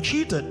 but you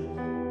cheated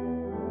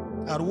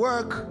at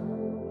work,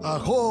 at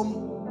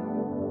home,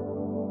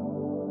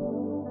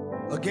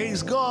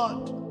 against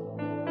God.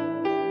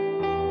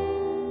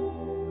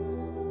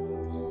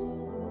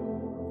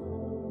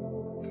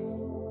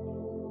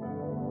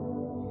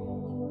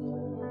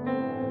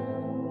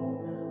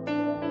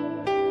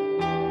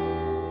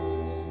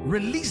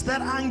 Release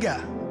that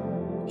anger.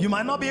 You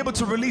might not be able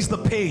to release the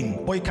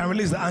pain, but you can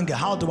release the anger.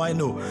 How do I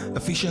know?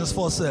 Ephesians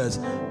 4 says,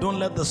 don't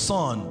let the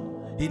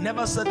sun. He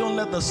never said don't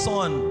let the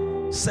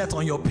sun set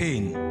on your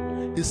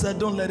pain. He said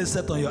don't let it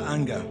set on your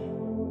anger.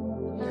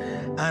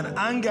 And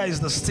anger is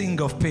the sting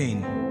of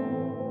pain.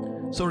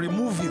 So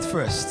remove it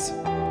first,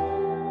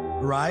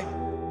 right?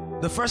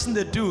 The first thing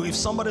they do, if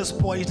somebody is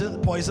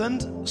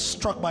poisoned,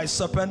 struck by a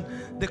serpent,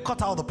 they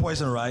cut out the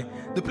poison, right?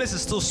 The place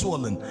is still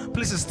swollen, the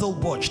place is still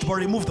botched, but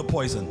remove the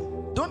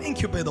poison. Don't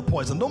incubate the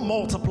poison, don't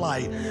multiply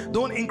it,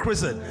 don't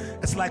increase it.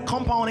 It's like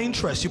compound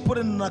interest. You put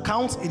it in an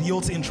account, it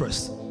yields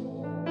interest.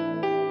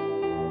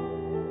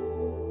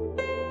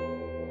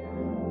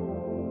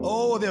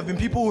 Oh, there have been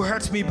people who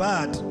hurt me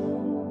bad.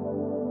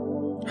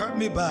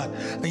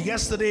 And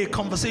yesterday a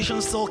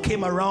conversation still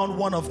came around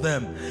one of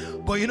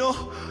them. But you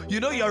know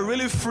you're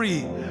really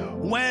free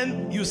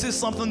when you see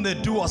something they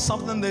do or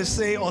something they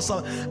say or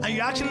something, and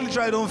you actually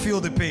don't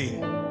feel the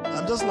pain.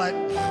 I'm just like,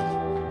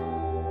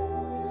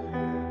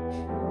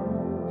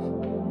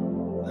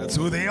 that's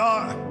who they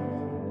are.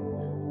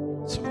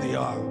 That's who they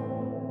are.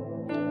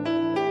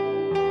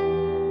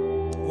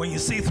 When you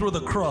see through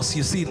the cross,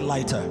 you see it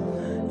lighter.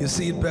 You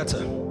see it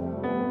better.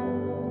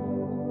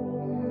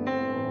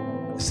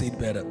 See it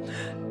better.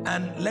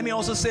 And let me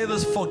also say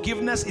this: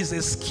 forgiveness is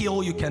a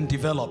skill you can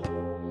develop.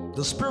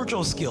 The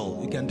spiritual skill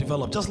you can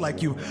develop. Just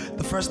like you,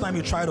 the first time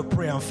you try to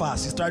pray and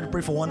fast, you started to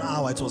pray for 1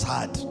 hour, it was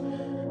hard.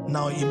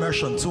 Now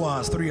immersion, 2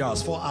 hours, 3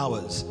 hours, 4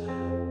 hours.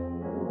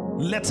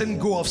 Letting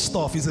go of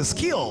stuff is a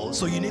skill.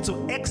 So you need to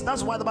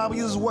that's why the Bible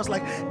uses words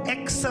like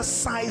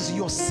exercise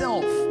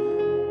yourself.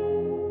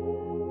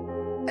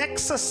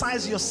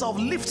 Exercise yourself.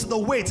 Lift the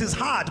weight. It's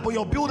hard, but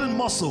you're building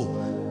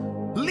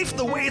muscle. Lift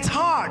the weight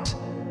hard.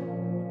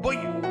 But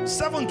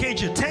 7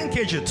 kg, 10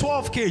 kg,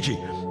 12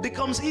 kg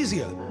becomes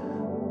easier.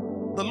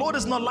 The load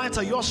is not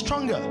lighter, you're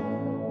stronger.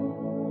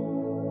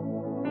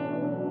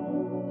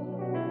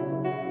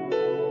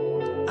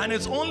 And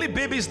it's only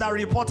babies that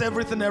report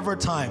everything every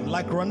time.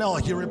 Like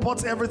Ronell, he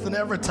reports everything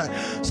every time.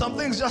 Some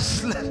things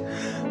just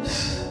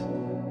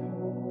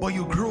but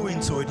you grew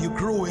into it, you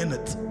grew in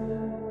it.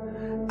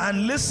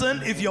 And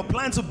listen, if you're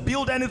planning to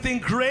build anything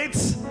great,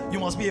 you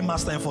must be a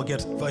master in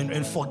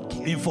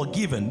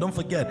forgiving. Don't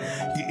forget,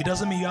 it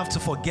doesn't mean you have to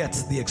forget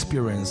the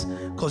experience,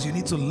 because you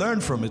need to learn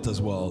from it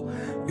as well.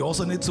 You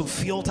also need to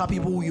filter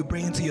people who you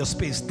bring into your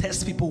space,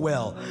 test people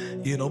well,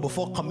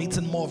 before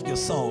committing more of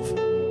yourself.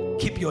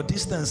 Keep your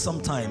distance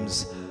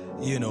sometimes,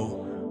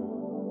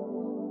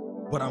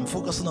 but I'm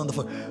focusing on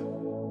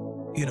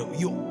you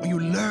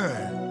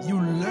learn.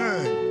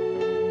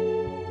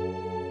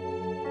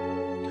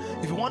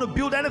 If you want to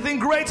build anything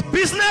great,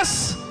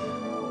 business,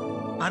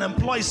 and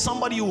employ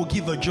somebody who will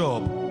give a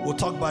job, will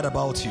talk bad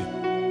about you.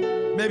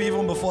 Maybe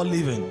even before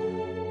leaving.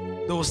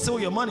 They will steal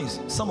your money,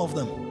 some of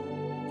them,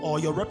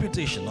 or your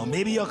reputation, or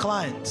maybe your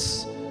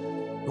clients.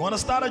 You want to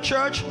start a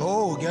church?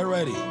 Oh, get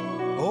ready.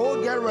 Oh,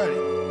 get ready.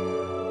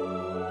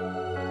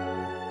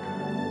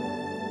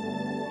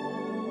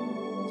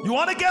 You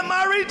want to get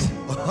married?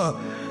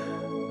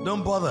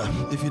 Don't bother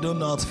if you don't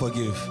know how to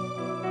forgive.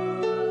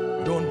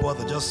 Don't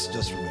bother, just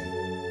remain.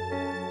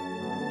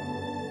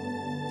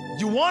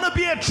 You want to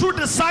be a true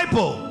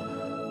disciple,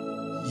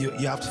 you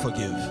have to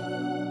forgive.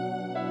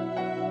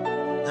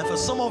 And for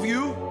some of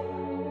you,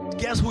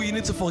 guess who you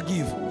need to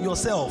forgive?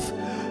 Yourself.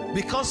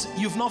 Because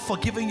you've not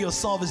forgiven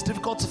yourself, it's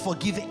difficult to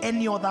forgive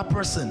any other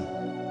person.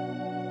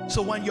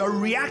 So when you're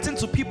reacting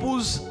to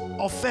people's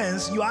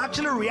offense, you're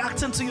actually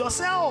reacting to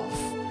yourself.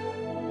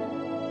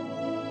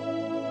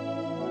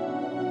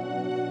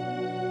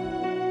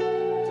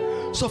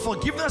 So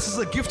forgiveness is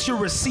a gift you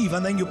receive,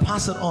 and then you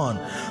pass it on.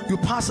 You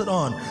pass it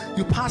on.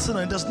 You pass it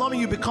on. It does not mean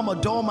you become a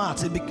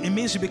doormat. It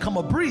means you become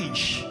a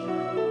bridge.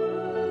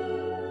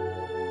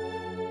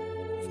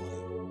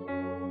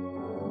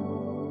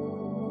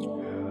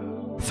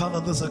 Father,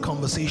 this is a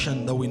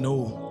conversation that we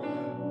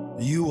know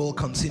you will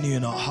continue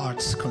in our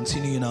hearts,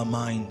 continue in our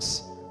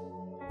minds.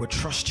 We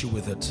trust you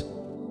with it.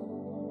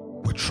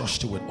 We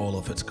trust you with all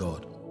of it,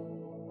 God.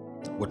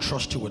 We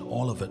trust you with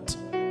all of it.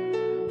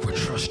 We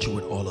trust you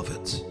with all of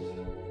it.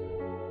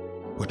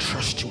 We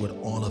trust you with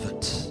all of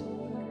it.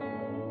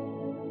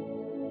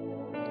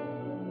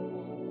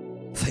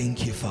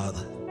 Thank you,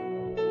 Father,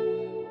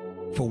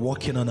 for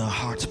working on our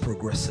hearts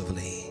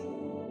progressively.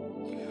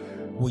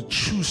 We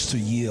choose to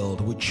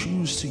yield. We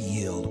choose to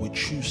yield. We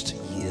choose to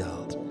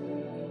yield.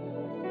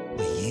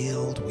 We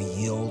yield. We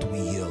yield.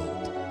 We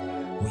yield.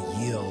 We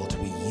yield.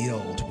 We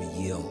yield. We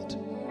yield.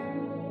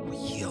 We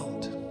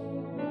yield.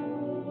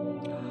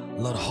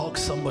 Lord, hug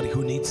somebody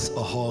who needs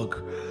a hug.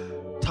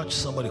 Touch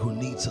somebody who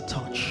needs a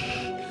touch.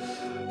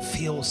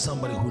 Feel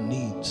somebody who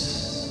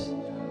needs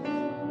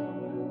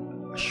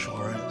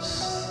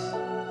assurance.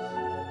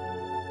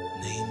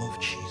 Name of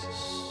Jesus.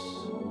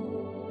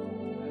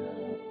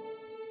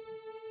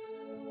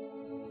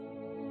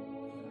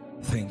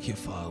 Thank you,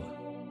 Father.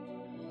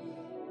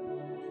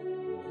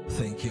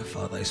 Thank you,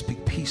 Father. I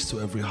speak peace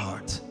to every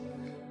heart.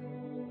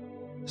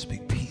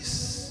 Speak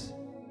peace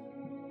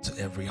to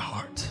every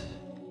heart.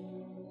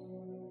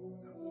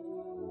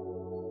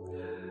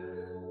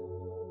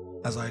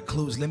 As I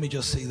close, let me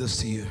just say this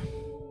to you.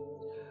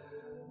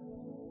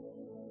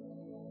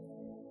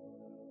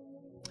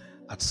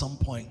 At some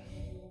point,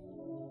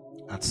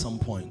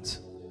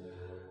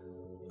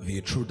 If you're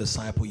a true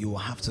disciple, you will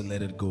have to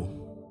let it go.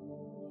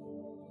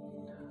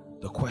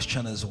 The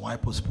question is, why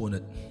postpone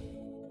it?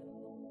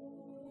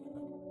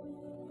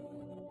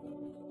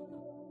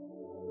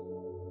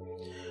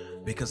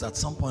 Because at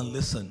some point,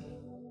 listen,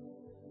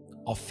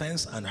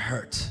 offense and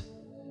hurt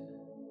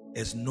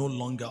is no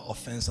longer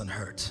offense and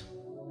hurt.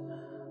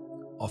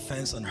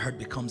 Offense and hurt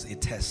becomes a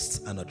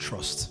test and a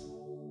trust.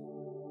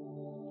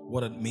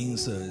 What it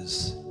means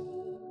is,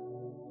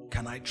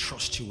 can I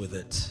trust you with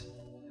it?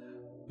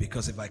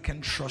 Because if I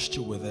can trust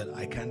you with it,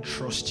 I can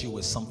trust you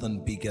with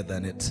something bigger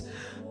than it.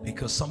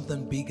 Because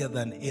something bigger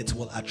than it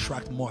will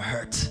attract more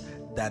hurt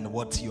than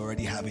what you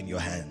already have in your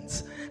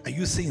hands. Are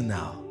you seeing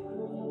now?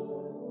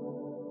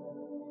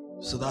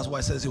 So that's why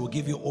it says he will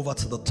give you over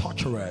to the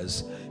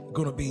torturers. You're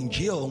going to be in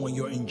jail, and when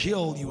you're in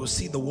jail, you will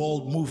see the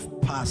world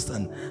move past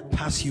and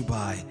pass you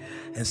by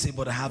and say,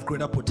 but I have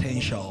greater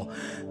potential.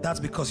 That's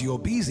because you're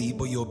busy,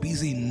 but you're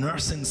busy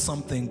nursing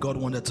something God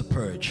wanted to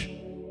purge.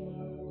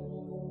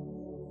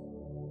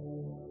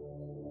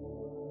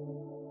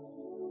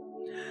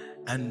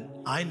 And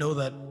I know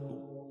that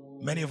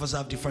many of us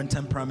have different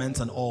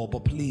temperaments and all,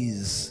 but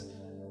please,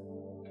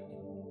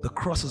 the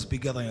cross is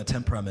bigger than your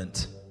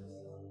temperament.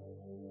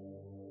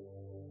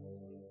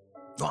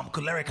 Oh, I'm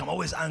choleric, I'm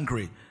always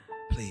angry.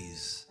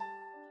 Please,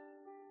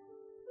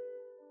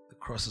 the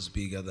cross is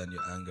bigger than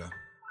your anger.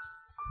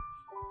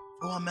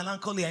 Oh, I'm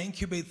melancholy, I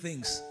incubate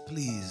things.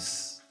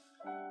 Please,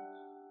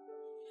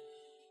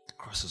 the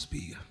cross is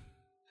bigger.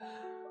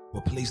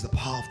 We'll place the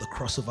power of the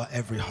cross over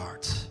every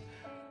heart.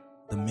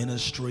 The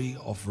ministry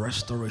of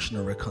restoration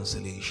and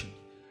reconciliation.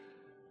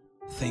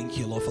 Thank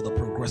you, Lord, for the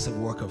progressive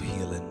work of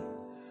healing.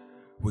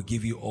 We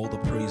give you all the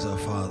praise, our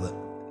Father.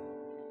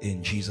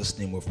 In Jesus'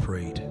 name we've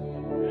prayed.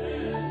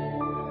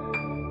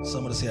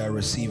 Somebody say, I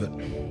receive it.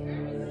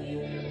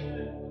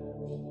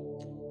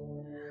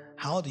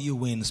 How do you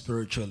win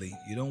spiritually?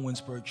 You don't win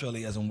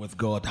spiritually as in with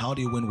God. How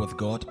do you win with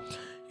God?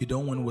 You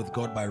don't win with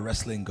God by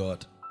wrestling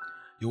God.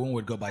 You win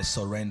with God by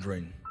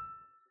surrendering.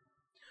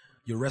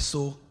 You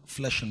wrestle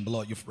flesh and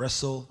blood. You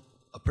wrestle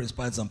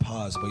principalities and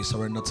powers, but you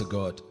surrender to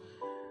God.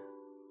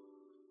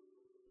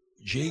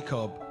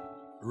 Jacob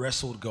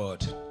wrestled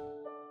God.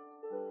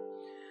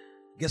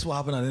 Guess what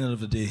happened at the end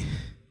of the day?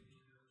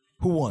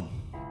 Who won?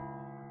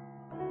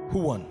 Who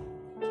won?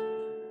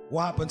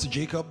 What happened to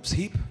Jacob's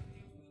heap?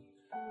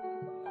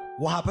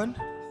 What happened?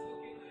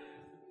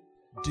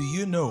 Do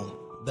you know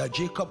that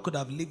Jacob could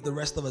have lived the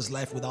rest of his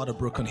life without a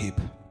broken hip?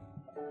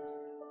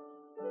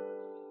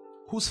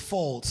 Whose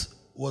fault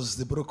was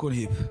the broken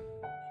hip?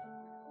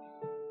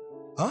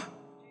 Huh?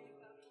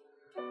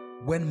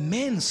 When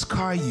men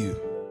scar you,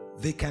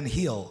 they can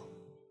heal.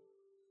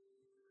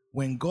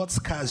 When God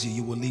scars you,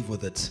 you will live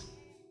with it.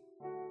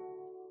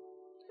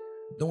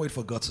 Don't wait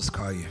for God to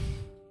scar you.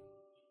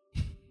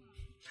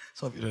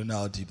 Some of you don't know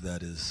how deep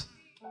that is.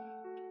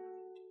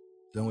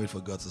 Don't wait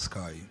for God to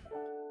scar you.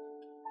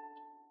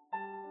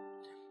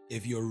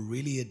 If you're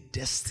really a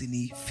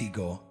destiny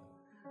figure,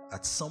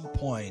 at some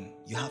point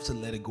you have to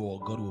let it go, or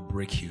God will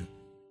break you. And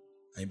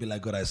you'll be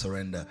like, God, I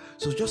surrender.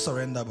 So just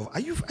surrender. Are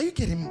you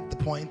getting the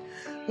point?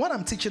 What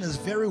I'm teaching is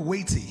very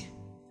weighty,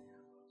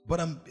 but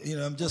I'm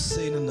just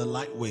saying in a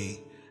light way.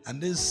 And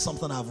this is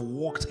something I've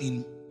walked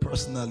in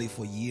personally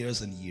for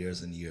years and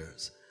years and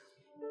years.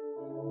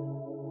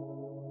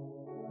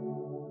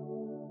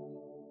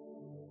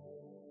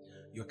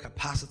 Your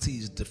capacity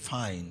is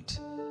defined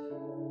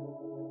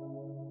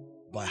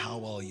by how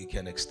well you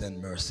can extend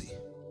mercy.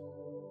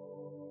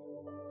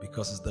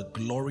 Because it's the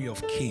glory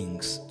of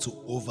kings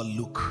to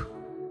overlook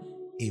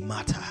a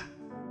matter.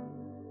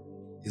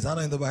 Is that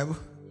not in the Bible?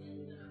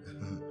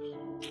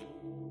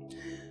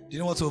 Do you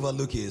know what to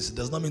overlook is? It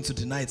does not mean to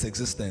deny its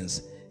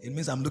existence. It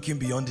means I'm looking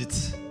beyond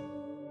it,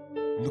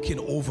 looking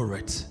over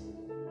it.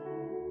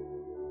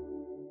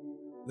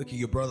 Look at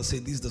your brother, say,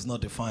 this does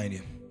not define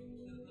you.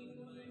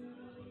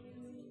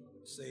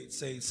 Say,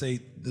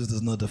 this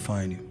does not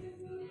define you.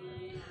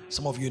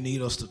 Some of you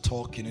need us to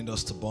talk, you need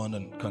us to bond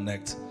and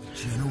connect.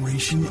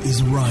 Generation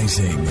is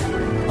rising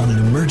on an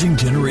emerging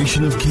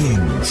generation of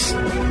kings.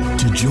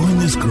 To join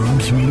this growing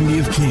community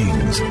of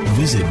kings,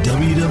 visit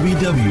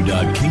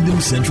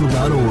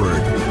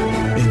www.kingdomcentral.org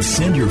and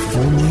send your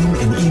full name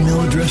and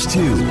email address to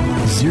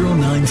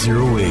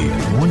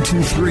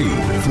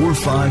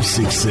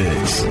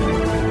 0908-123-4566.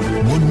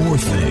 One more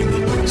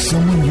thing,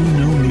 someone you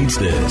know needs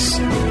this.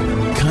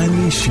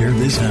 Kindly share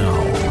this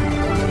now.